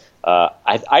Morris.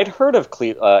 I'd heard of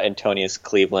Antonius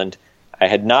Cleveland. I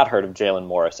had not heard of Jalen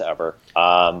Morris ever.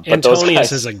 But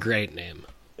Antonius is a great name.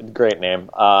 Great name.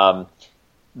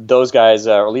 Those guys,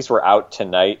 or at least were out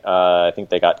tonight. I think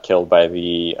they got killed by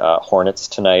the Hornets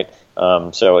tonight.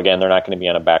 So again, they're not going to be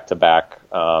on a back-to-back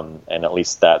and at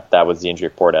least that was the injury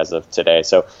report as of today.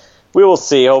 So we will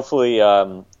see. Hopefully,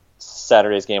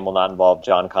 Saturday's game will not involve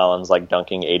John Collins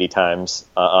dunking 80 times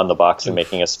on the Bucks and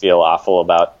making us feel awful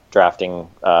about drafting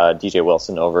DJ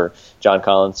Wilson over John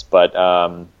Collins. But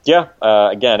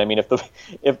again, I mean,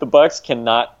 if the Bucks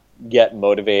cannot get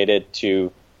motivated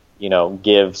to,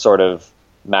 give sort of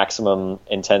maximum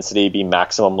intensity, be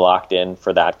maximum locked in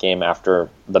for that game after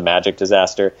the Magic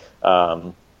disaster,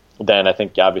 then I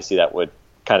think obviously that would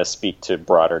kind of speak to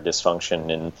broader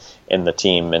dysfunction in the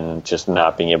team and just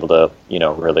not being able to,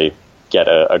 really get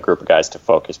a group of guys to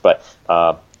focus. But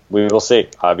we will see.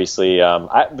 Obviously,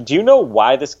 do you know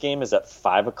why this game is at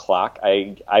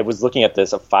 5:00? I was looking at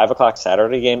this, a 5:00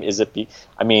 Saturday game. Is it?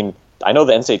 I mean, I know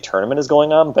the NCAA tournament is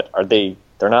going on, but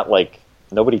they're not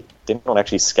they don't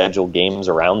actually schedule games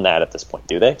around that at this point,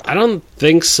 do they? I don't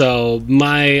think so.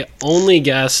 My only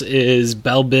guess is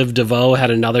Belle Biv DeVoe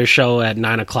had another show at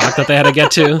 9:00 that they had to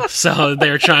get to, so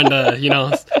they're trying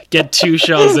to, get 2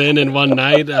 shows in one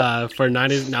night for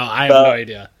 90s. No, I have no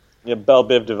idea. Yeah, Belle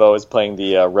Biv DeVoe is playing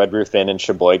the Red Roof Inn in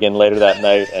Sheboygan later that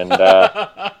night, and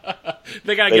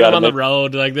they gotta get him on the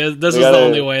road. This is the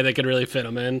only way they could really fit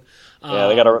him in. Yeah,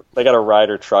 they got a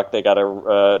rider truck they got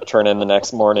to turn in the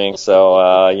next morning,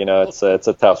 so it's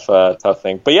a tough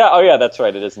thing. But that's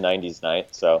right. It is 90s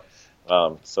night, so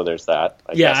there's that.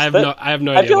 I guess. I have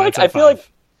no idea. I feel like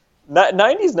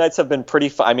 90s nights have been pretty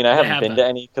fun. I mean, I haven't been to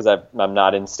any because I'm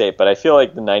not in state, but I feel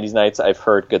like the 90s nights I've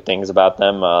heard good things about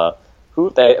them.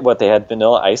 They had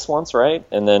Vanilla Ice once, right?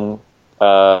 And then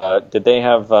did they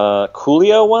have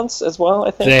Coolio once as well?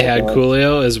 I think they had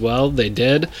Coolio as well. They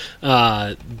did.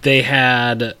 They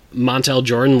had Montel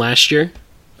Jordan last year,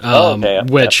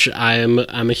 which I'm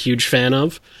a huge fan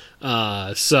of.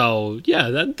 They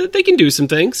can do some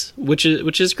things, which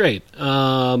is great.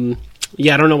 I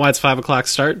don't know why it's 5:00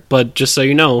 start, but just so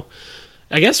you know,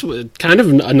 I guess kind of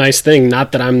a nice thing.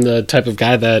 Not that I'm the type of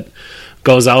guy that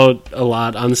goes out a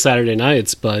lot on Saturday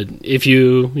nights, but if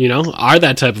you are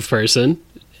that type of person,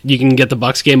 you can get the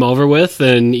Bucks game over with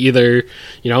and either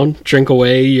drink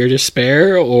away your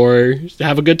despair or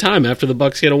have a good time after the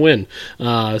Bucks get a win.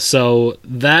 So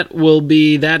that will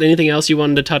be that. Anything else you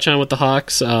wanted to touch on with the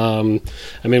Hawks? I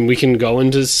mean, we can go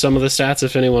into some of the stats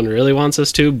if anyone really wants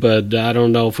us to, but I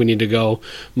don't know if we need to go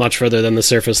much further than the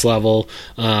surface level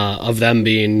of them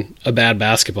being a bad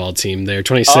basketball team. They're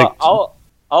 26.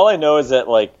 All I know is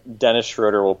that Dennis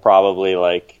Schroeder will probably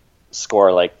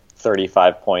score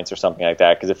 35 points or something like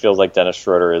that, because it feels like Dennis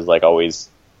Schroeder is always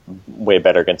way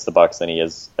better against the Bucks than he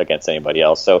is against anybody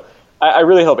else. So I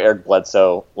really hope Eric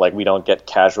Bledsoe, we don't get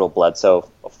casual Bledsoe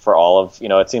for all of,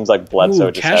 it seems like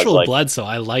Bledsoe just casual has Bledsoe.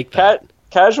 I like that.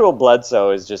 Casual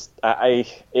Bledsoe is just,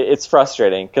 it's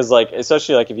frustrating because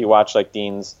especially if you watch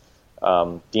Dean's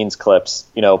clips,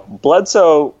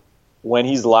 Bledsoe, when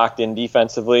he's locked in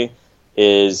defensively,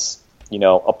 is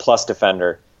a plus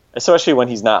defender, especially when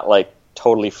he's not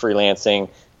totally freelancing.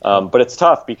 But it's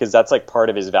tough because that's part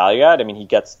of his value add. I mean, he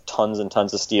gets tons and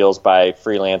tons of steals by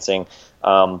freelancing.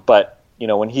 But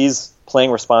when he's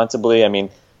playing responsibly, I mean,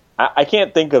 I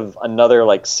can't think of another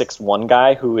 6'1"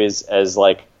 guy who is as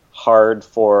hard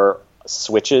for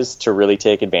switches to really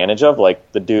take advantage of.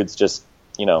 The dude's just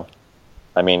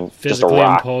I mean, physically just a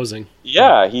rock. Imposing.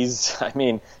 Yeah,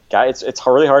 guy, it's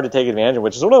really hard to take advantage of,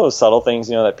 which is one of those subtle things,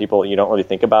 that people you don't really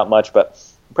think about much, but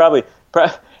probably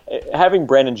having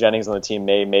Brandon Jennings on the team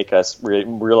may make us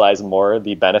realize more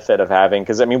the benefit of having,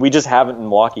 because I mean, we just haven't in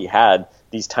Milwaukee had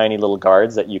these tiny little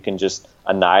guards that you can just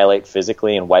annihilate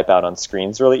physically and wipe out on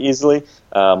screens really easily.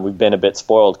 We've been a bit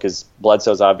spoiled because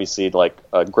Bledsoe's obviously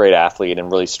a great athlete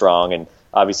and really strong, and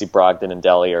obviously Brogdon and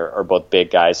Delly are both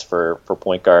big guys for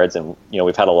point guards, and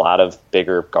we've had a lot of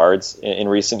bigger guards in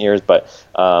recent years. But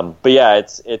yeah,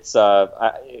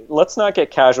 let's not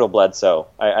get casual Bledsoe.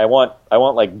 I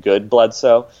want good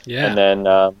Bledsoe. Yeah. And then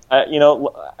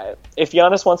if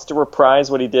Giannis wants to reprise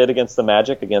what he did against the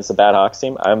Magic against the bad Hawks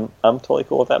team, I'm totally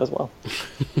cool with that as well.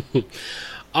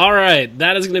 All right,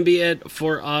 that is going to be it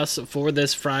for us for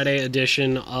this Friday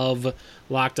edition of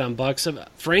Locked On Bucks.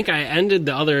 Frank, I ended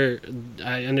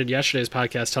yesterday's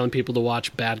podcast telling people to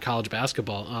watch bad college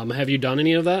basketball. Have you done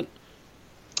any of that?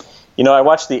 I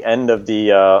watched the end of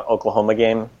the Oklahoma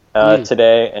game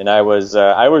today, and I was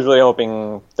really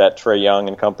hoping that Trae Young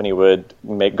and company would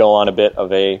go on a bit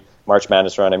of a March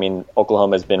Madness run. I mean,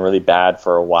 Oklahoma has been really bad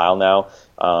for a while now.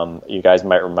 You guys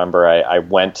might remember I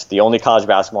went, the only college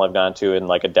basketball I've gone to in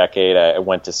a decade, I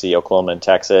went to see Oklahoma and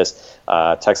Texas.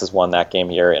 Texas won that game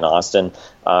here in Austin.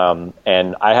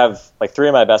 And I have 3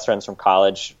 of my best friends from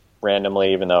college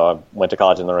randomly, even though I went to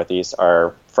college in the Northeast,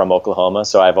 are from Oklahoma.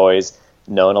 So I've always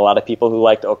known a lot of people who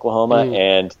liked Oklahoma.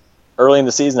 And early in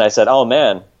the season, I said, "Oh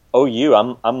man,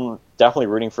 OU! I'm definitely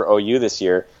rooting for OU this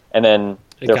year." And then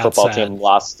their football team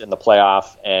lost in the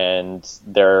playoff, and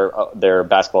their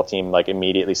basketball team like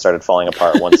immediately started falling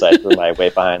apart once I threw my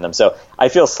weight behind them. So I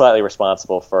feel slightly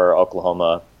responsible for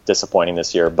Oklahoma disappointing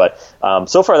this year. But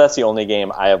so far, that's the only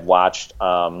game I have watched.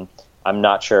 I'm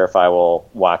not sure if I will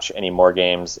watch any more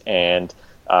games, and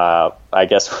I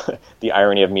guess the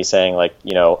irony of me saying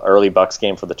early Bucks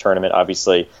game for the tournament,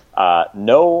 obviously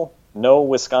no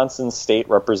Wisconsin State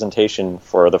representation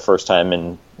for the first time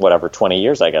in 20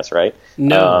 years, I guess, right?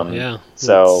 No, yeah.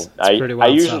 So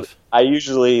it's I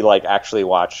usually actually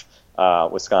watch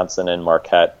Wisconsin and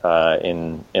Marquette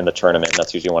in the tournament. And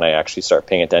that's usually when I actually start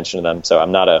paying attention to them. So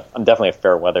I'm definitely a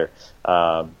fair weather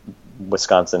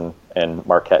Wisconsin and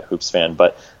Marquette hoops fan.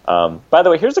 But by the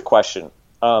way, here's a question: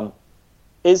 what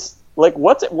is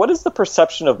the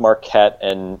perception of Marquette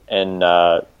and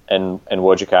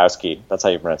Wojciechowski? That's how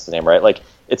you pronounce his name, right?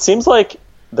 It seems like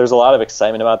there's a lot of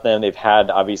excitement about them. They've had,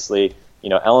 obviously,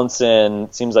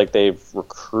 Ellenson. Seems like they've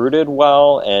recruited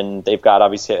well, and they've got,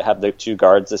 obviously, had the 2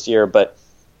 guards this year. But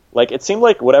it seemed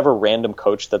like whatever random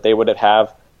coach that they would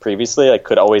have previously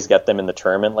could always get them in the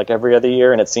tournament every other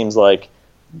year. And it seems like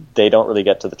they don't really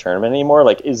get to the tournament anymore.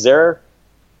 Is there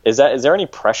any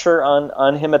pressure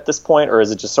on him at this point, or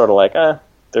is it just sort of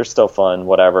they're still fun,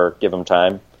 whatever, give them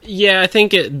time? Yeah, I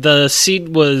think the seat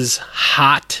was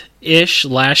hot-ish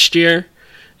last year,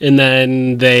 and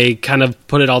then they kind of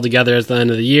put it all together at the end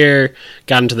of the year,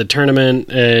 got into the tournament,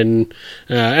 and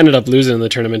ended up losing the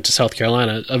tournament to South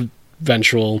Carolina,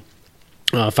 eventual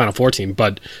Final Four team.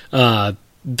 But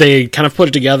they kind of put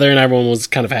it together, and everyone was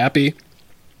kind of happy.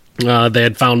 They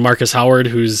had found Marcus Howard,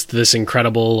 who's this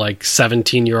incredible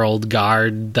 17-year-old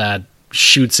guard that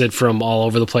shoots it from all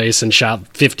over the place and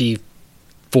shot 54%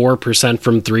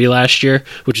 from 3 last year,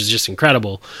 which is just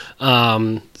incredible.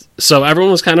 So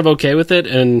everyone was kind of okay with it,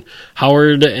 and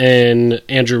Howard and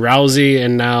Andrew Rousey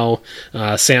and now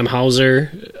Sam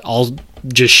Hauser all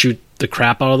just shoot the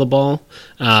crap out of the ball,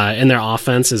 and their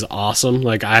offense is awesome.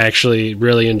 I actually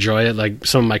really enjoy it.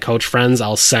 Some of my coach friends,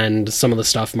 I'll send some of the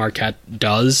stuff Marquette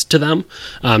does to them,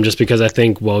 just because I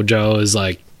think Wojo is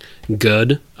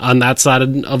good on that side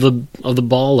of the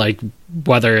ball,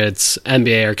 whether it's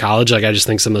NBA or college. I just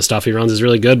think some of the stuff he runs is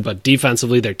really good, but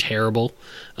defensively they're terrible.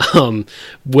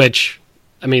 Which,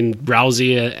 I mean,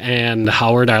 Rousey and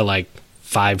Howard are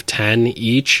 5'10"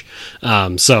 each.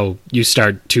 So you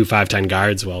start 2 5'10"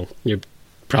 guards, well, it's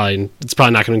probably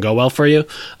not going to go well for you.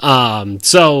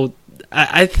 So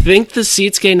I think the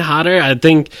seat's getting hotter. I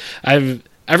think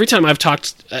every time I've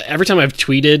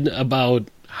tweeted about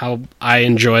how I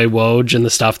enjoy Woj and the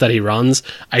stuff that he runs,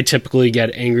 I typically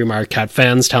get angry Marquette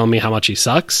fans telling me how much he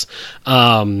sucks.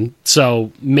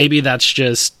 So maybe that's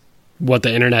just what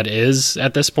the internet is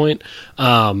at this point.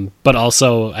 But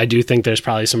also I do think there's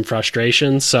probably some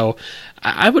frustration. So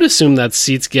I would assume that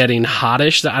seat's getting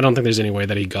hottish. I don't think there's any way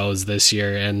that he goes this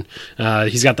year. And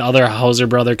he's got the other Hauser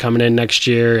brother coming in next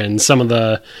year, and some of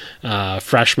the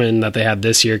freshmen that they had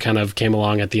this year kind of came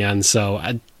along at the end. So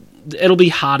it'll be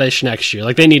hottish next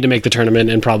year. They need to make the tournament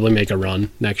and probably make a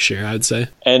run next year, I would say.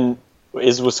 And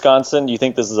is Wisconsin, do you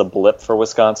think this is a blip for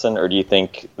Wisconsin, or do you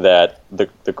think that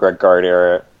the Greg Gard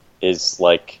era is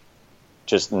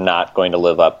just not going to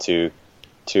live up to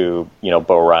Bo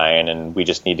Ryan, and we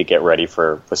just need to get ready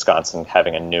for Wisconsin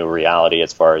having a new reality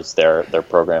as far as their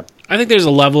program? I think there's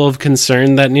a level of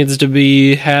concern that needs to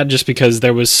be had, just because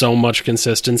there was so much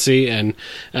consistency, and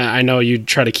I know you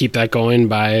try to keep that going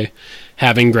by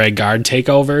having Greg Gard take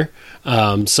over.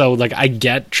 So I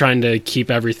get trying to keep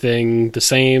everything the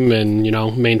same and,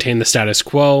 maintain the status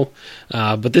quo.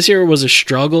 But this year was a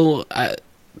struggle.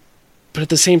 But at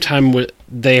the same time,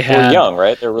 they were young,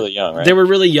 right? They're really young, right? They were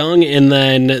really young, and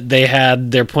then they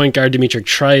had their point guard, Demetric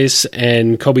Trice,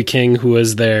 and Kobe King, who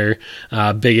was their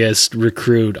biggest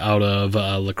recruit out of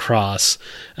lacrosse.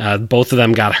 Both of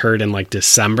them got hurt in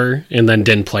December and then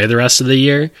didn't play the rest of the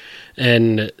year.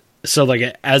 And so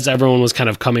as everyone was kind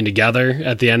of coming together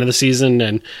at the end of the season,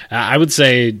 and I would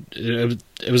say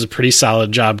it was a pretty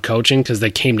solid job coaching, because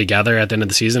they came together at the end of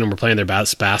the season and were playing their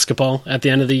best basketball at the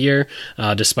end of the year,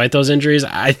 despite those injuries.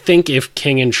 I think if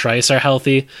King and Trice are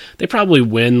healthy, they probably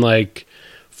win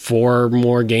 4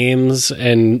 more games,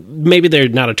 and maybe they're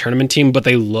not a tournament team, but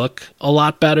they look a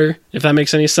lot better, if that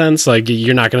makes any sense.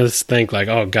 You're not going to think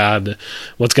oh God,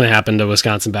 what's going to happen to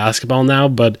Wisconsin basketball now?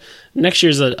 But next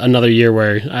year's another year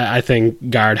where I think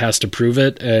Gard has to prove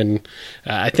it, and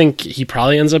I think he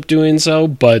probably ends up doing so.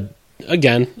 But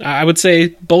again, I would say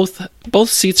both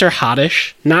seats are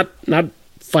hottish, not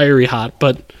fiery hot,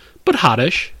 but but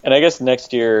hottish. And I guess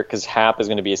next year, because Hap is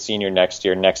going to be a senior next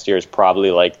year is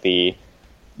probably like the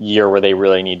year where they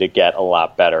really need to get a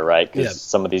lot better, right? Because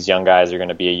some of these young guys are going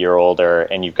to be a year older,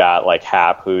 and you've got like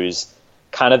Hap, who's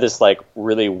kind of this like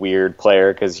really weird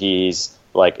player because he's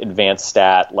like advanced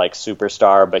stat, like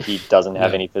superstar, but he doesn't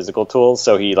have any physical tools.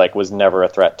 So he like was never a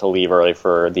threat to leave early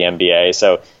for the NBA.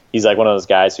 So he's like one of those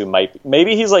guys who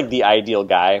maybe he's like the ideal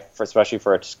guy for, especially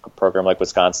for a program like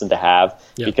Wisconsin to have,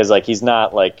 because like he's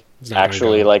not like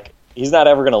actually like he's not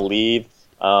ever going to leave.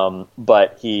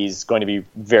 But he's going to be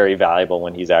very valuable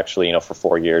when he's actually, for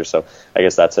 4 years. So I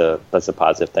guess that's a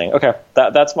positive thing. Okay,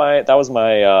 that was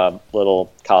my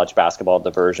little college basketball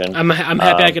diversion. I'm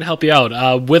happy I could help you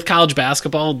out with college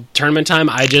basketball tournament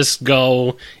time. I just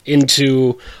go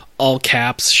into all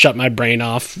caps, shut my brain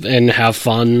off, and have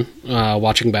fun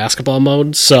watching basketball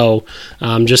mode. So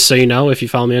just so you know, if you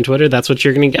follow me on Twitter, that's what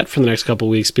you're going to get for the next couple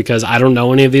of weeks, because I don't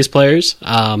know any of these players.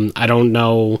 I don't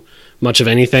know much of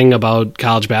anything about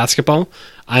college basketball.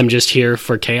 I'm just here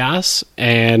for chaos,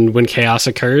 and when chaos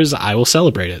occurs, I will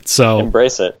celebrate it. So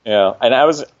embrace it. Yeah. And I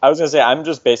was gonna say, I'm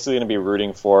just basically gonna be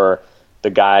rooting for the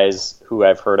guys who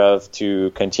I've heard of to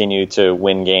continue to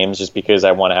win games, just because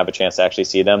I want to have a chance to actually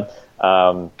see them.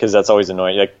 Because that's always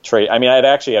annoying. Like Trey, I mean,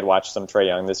 I'd watched some Trae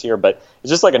Young this year, but it's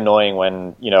just like annoying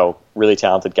when really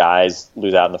talented guys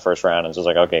lose out in the first round, and it's just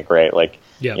like, okay, great, like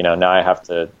now I have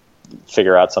to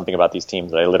figure out something about these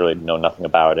teams that I literally know nothing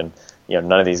about, and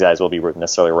none of these guys will be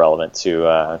necessarily relevant to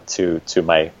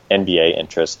my NBA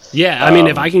interest. Yeah, I mean,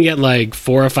 if I can get like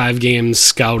 4 or 5 games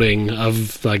scouting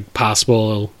of like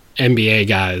possible NBA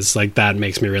guys, like that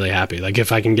makes me really happy. Like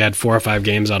if I can get 4 or 5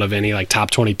 games out of any like top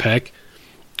 20 pick,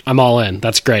 I'm all in.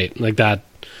 That's great. Like that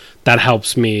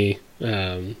helps me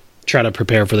try to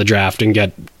prepare for the draft and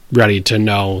get ready to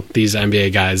know these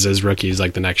NBA guys as rookies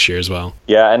like the next year as well.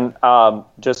 Yeah, and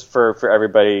just for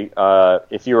everybody,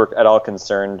 if you were at all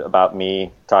concerned about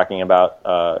me talking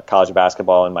about college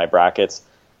basketball in my brackets,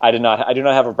 I do not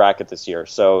have a bracket this year,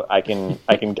 so I can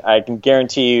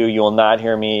guarantee you will not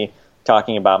hear me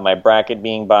talking about my bracket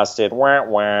being busted,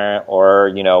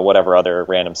 or whatever other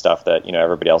random stuff that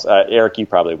everybody else. Eric, you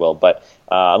probably will, but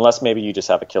unless maybe you just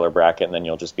have a killer bracket, and then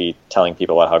you'll just be telling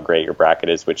people about how great your bracket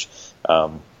is, which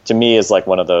to me is like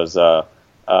one of those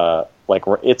like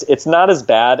it's not as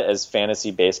bad as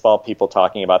fantasy baseball, people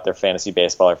talking about their fantasy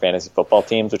baseball or fantasy football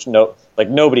teams, which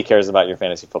nobody cares about your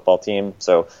fantasy football team.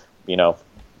 So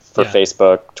for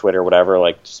Facebook, Twitter, whatever,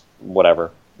 like just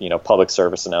whatever, public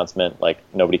service announcement, like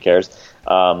nobody cares.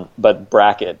 But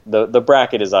bracket, the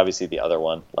bracket is obviously the other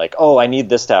one. Like, oh, I need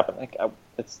this to happen. Like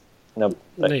it's no,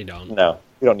 you don't. No.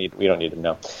 We don't need to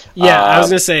know. Yeah, I was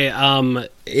gonna say,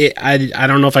 I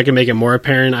don't know if I can make it more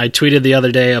apparent. I tweeted the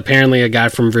other day. Apparently, a guy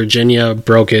from Virginia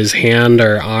broke his hand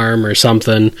or arm or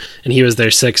something, and he was their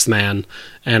 6th man.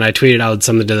 And I tweeted out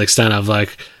something to the extent of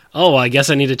like, "Oh, I guess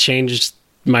I need to change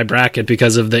my bracket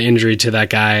because of the injury to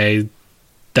that guy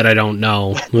that I don't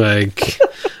know." Like,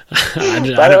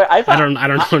 I don't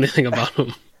know anything about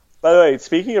him. By the way,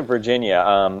 speaking of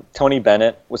Virginia, Tony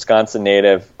Bennett, Wisconsin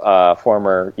native,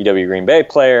 former UW Green Bay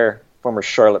player, former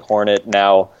Charlotte Hornet,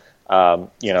 now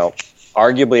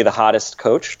arguably the hottest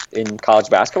coach in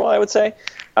college basketball, I would say.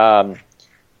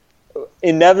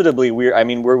 Inevitably,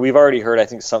 we've already heard, I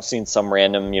think, seen some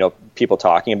random people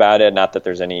talking about it. Not that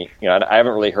there's any, I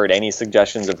haven't really heard any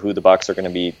suggestions of who the Bucks are going to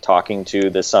be talking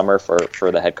to this summer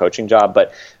for the head coaching job.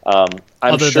 But I'm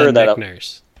other sure than that Nick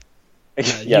Nurse.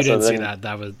 You didn't see that.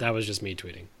 That was just me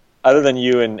tweeting. Other than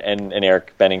you and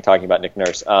Eric Benning talking about Nick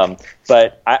Nurse.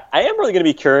 But I am really going to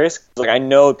be curious. Like, I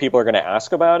know people are going to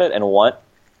ask about it and want,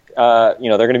 they're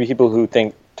going to be people who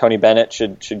think Tony Bennett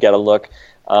should get a look.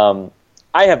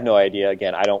 I have no idea.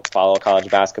 Again, I don't follow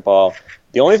college basketball.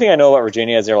 The only thing I know about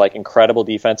Virginia is they're like incredible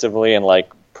defensively and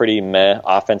like pretty meh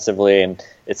offensively, and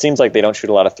it seems like they don't shoot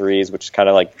a lot of threes, which kind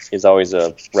of like is always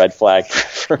a red flag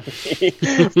for me.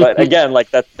 But again,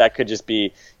 like that could just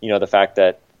be the fact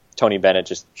that Tony Bennett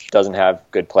just doesn't have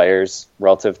good players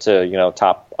relative to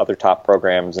other top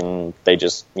programs, and they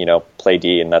just play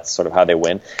D, and that's sort of how they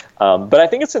win. But I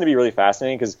think it's going to be really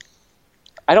fascinating because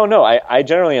I don't know. I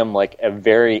generally am like a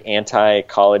very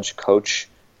anti-college coach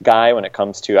guy when it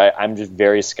comes to I'm just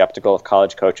very skeptical of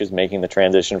college coaches making the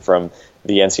transition from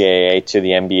the NCAA to the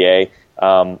NBA.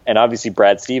 And obviously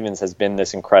Brad Stevens has been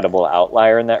this incredible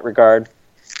outlier in that regard.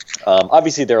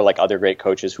 Obviously there are like other great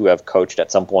coaches who have coached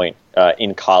at some point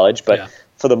in college, but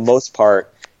for the most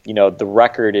part, the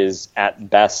record is at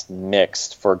best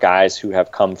mixed for guys who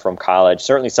have come from college.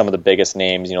 Certainly some of the biggest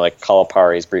names, like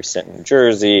Calipari's brief stint in New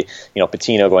Jersey,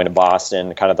 Pitino going to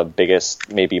Boston, kind of the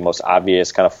biggest, maybe most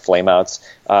obvious kind of flameouts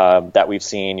that we've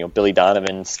seen. Billy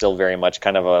Donovan still very much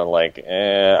kind of a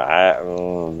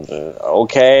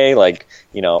okay,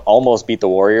 almost beat the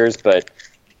Warriors, but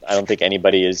I don't think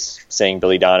anybody is saying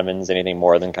Billy Donovan's anything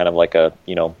more than kind of like a,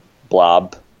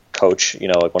 blob coach,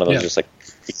 like one of those just like,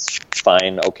 he's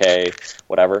fine, okay,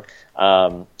 whatever.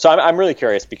 So I'm really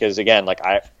curious because, again,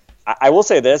 I will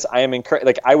say this, I am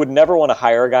encouraged. I would never want to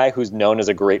hire a guy who's known as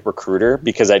a great recruiter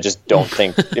because I just don't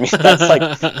think,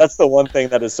 that's the one thing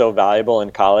that is so valuable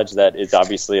in college that is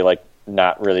obviously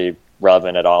not really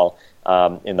relevant at all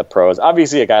in the pros.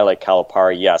 Obviously, a guy like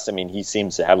Calipari, yes, he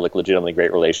seems to have legitimately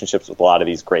great relationships with a lot of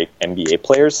these great NBA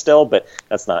players still, but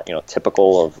that's not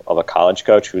typical of a college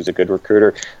coach who's a good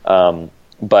recruiter.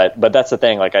 But that's the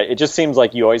thing. It just seems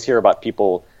like you always hear about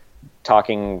people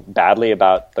talking badly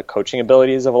about the coaching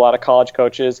abilities of a lot of college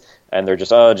coaches, and they're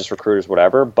just recruiters,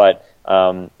 whatever. But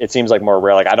it seems like more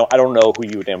rare. I don't know who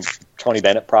you would name. Tony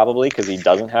Bennett probably, because he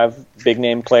doesn't have big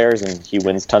name players and he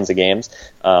wins tons of games.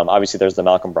 Obviously, there's the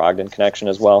Malcolm Brogdon connection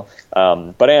as well.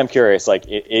 But I am curious.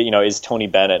 Is Tony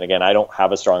Bennett? And again, I don't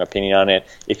have a strong opinion on it.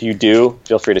 If you do,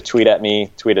 feel free to tweet at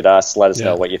me, tweet at us, let us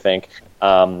know what you think.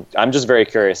 I'm just very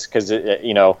curious because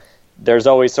there's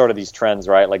always sort of these trends,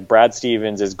 right? Brad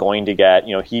Stevens is going to get,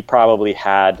 he probably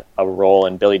had a role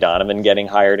in Billy Donovan getting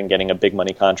hired and getting a big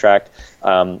money contract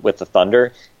with the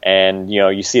Thunder. And,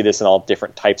 you see this in all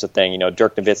different types of things.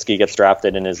 Dirk Nowitzki gets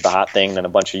drafted and is the hot thing. Then a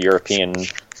bunch of European,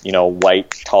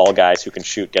 white, tall guys who can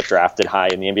shoot get drafted high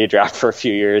in the NBA draft for a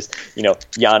few years.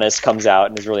 Giannis comes out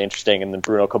and is really interesting. And then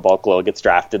Bruno Caboclo gets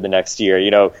drafted the next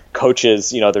year. Coaches,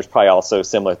 there's probably also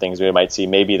similar things we might see.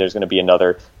 Maybe there's going to be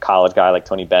another college guy like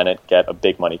Tony Bennett get a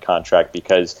big money contract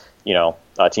because,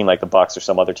 a team like the Bucks or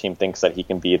some other team thinks that he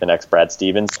can be the next Brad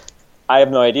Stevens. I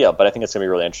have no idea, but I think it's going to be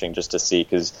really interesting just to see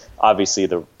because obviously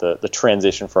the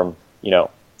transition from,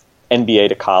 NBA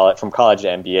to college, from college to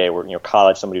NBA, where,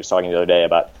 college, somebody was talking the other day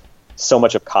about so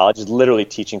much of college is literally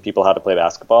teaching people how to play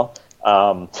basketball.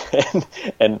 And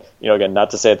again, not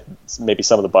to say that maybe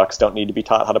some of the Bucks don't need to be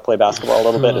taught how to play basketball a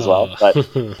little bit as well,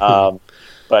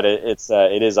 but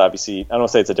it is obviously, I don't want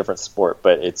to say it's a different sport,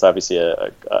 but it's obviously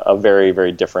a very,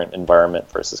 very different environment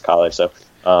versus college. So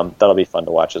that'll be fun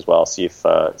to watch as well. See if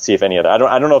any other, I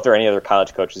don't know if there are any other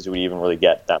college coaches who would even really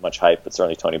get that much hype, but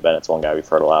certainly Tony Bennett's one guy we've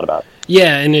heard a lot about.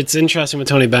 Yeah, and it's interesting with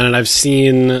Tony Bennett. I'm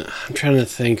trying to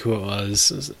think who it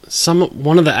was.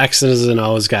 One of the X's and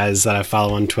O's guys that I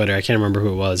follow on Twitter. I can't remember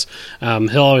who it was.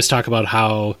 He'll always talk about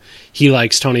how he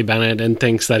likes Tony Bennett and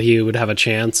thinks that he would have a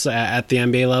chance at the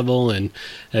NBA level. And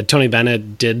Tony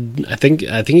Bennett did. I think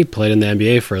he played in the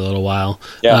NBA for a little while.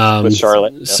 Yeah, with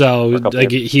Charlotte. Yeah, so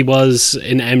he was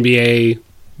an NBA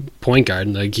point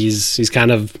guard. He's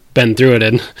kind of been through it,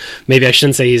 and maybe I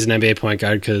shouldn't say he's an NBA point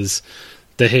guard because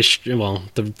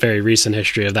the very recent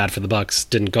history of that for the Bucks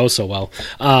didn't go so well.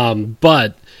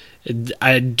 But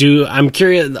I'm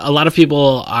curious. A lot of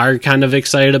people are kind of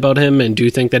excited about him and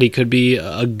do think that he could be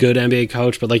a good NBA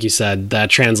coach. But like you said, that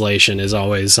translation is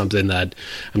always something that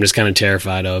I'm just kind of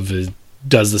terrified of.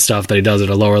 Does the stuff that he does at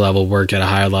a lower level work at a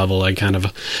higher level?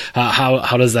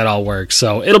 How does that all work?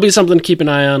 So it'll be something to keep an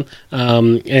eye on.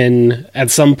 And at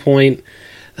some point,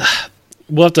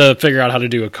 we'll have to figure out how to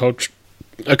do a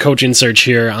coaching search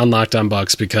here on Locked On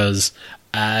Bucks because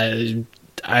I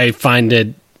find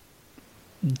it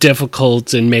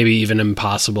difficult and maybe even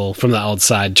impossible from the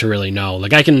outside to really know.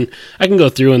 I can go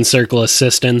through and circle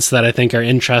assistants that I think are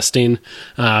interesting,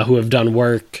 who have done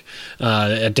work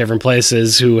at different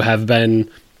places, who have been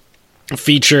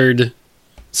featured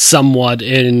somewhat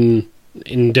in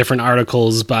different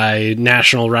articles by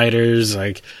national writers.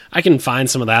 I can find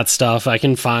some of that stuff. I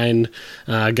can find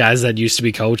guys that used to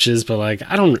be coaches, but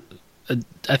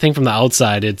I think from the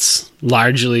outside it's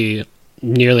largely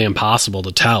nearly impossible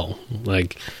to tell.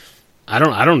 I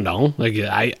don't know.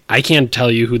 I can't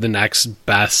tell you who the next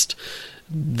best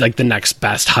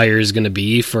hire is going to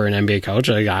be for an NBA coach.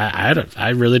 I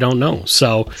really don't know.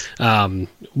 So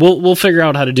we'll figure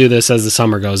out how to do this as the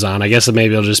summer goes on. I guess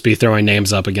maybe I'll just be throwing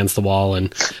names up against the wall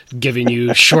and giving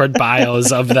you short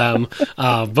bios of them.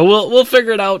 But we'll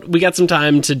figure it out. We got some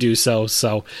time to do so.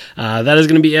 So that is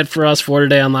going to be it for us for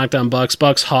today on Locked On Bucks.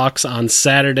 Bucks Hawks on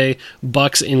Saturday.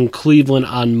 Bucks in Cleveland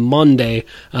on Monday.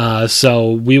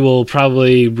 So we will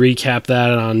probably recap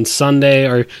that on Sunday,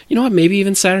 or you know what, maybe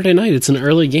even Saturday night. It's an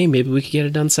early game. Maybe we could get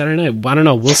it done Saturday night. I don't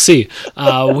know. We'll see.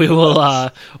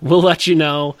 We'll let you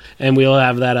know, and we'll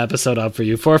have that episode up for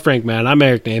you. For Frank Madden, I'm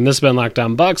Eric Name. This has been Locked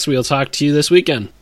On Bucks. We'll talk to you this weekend.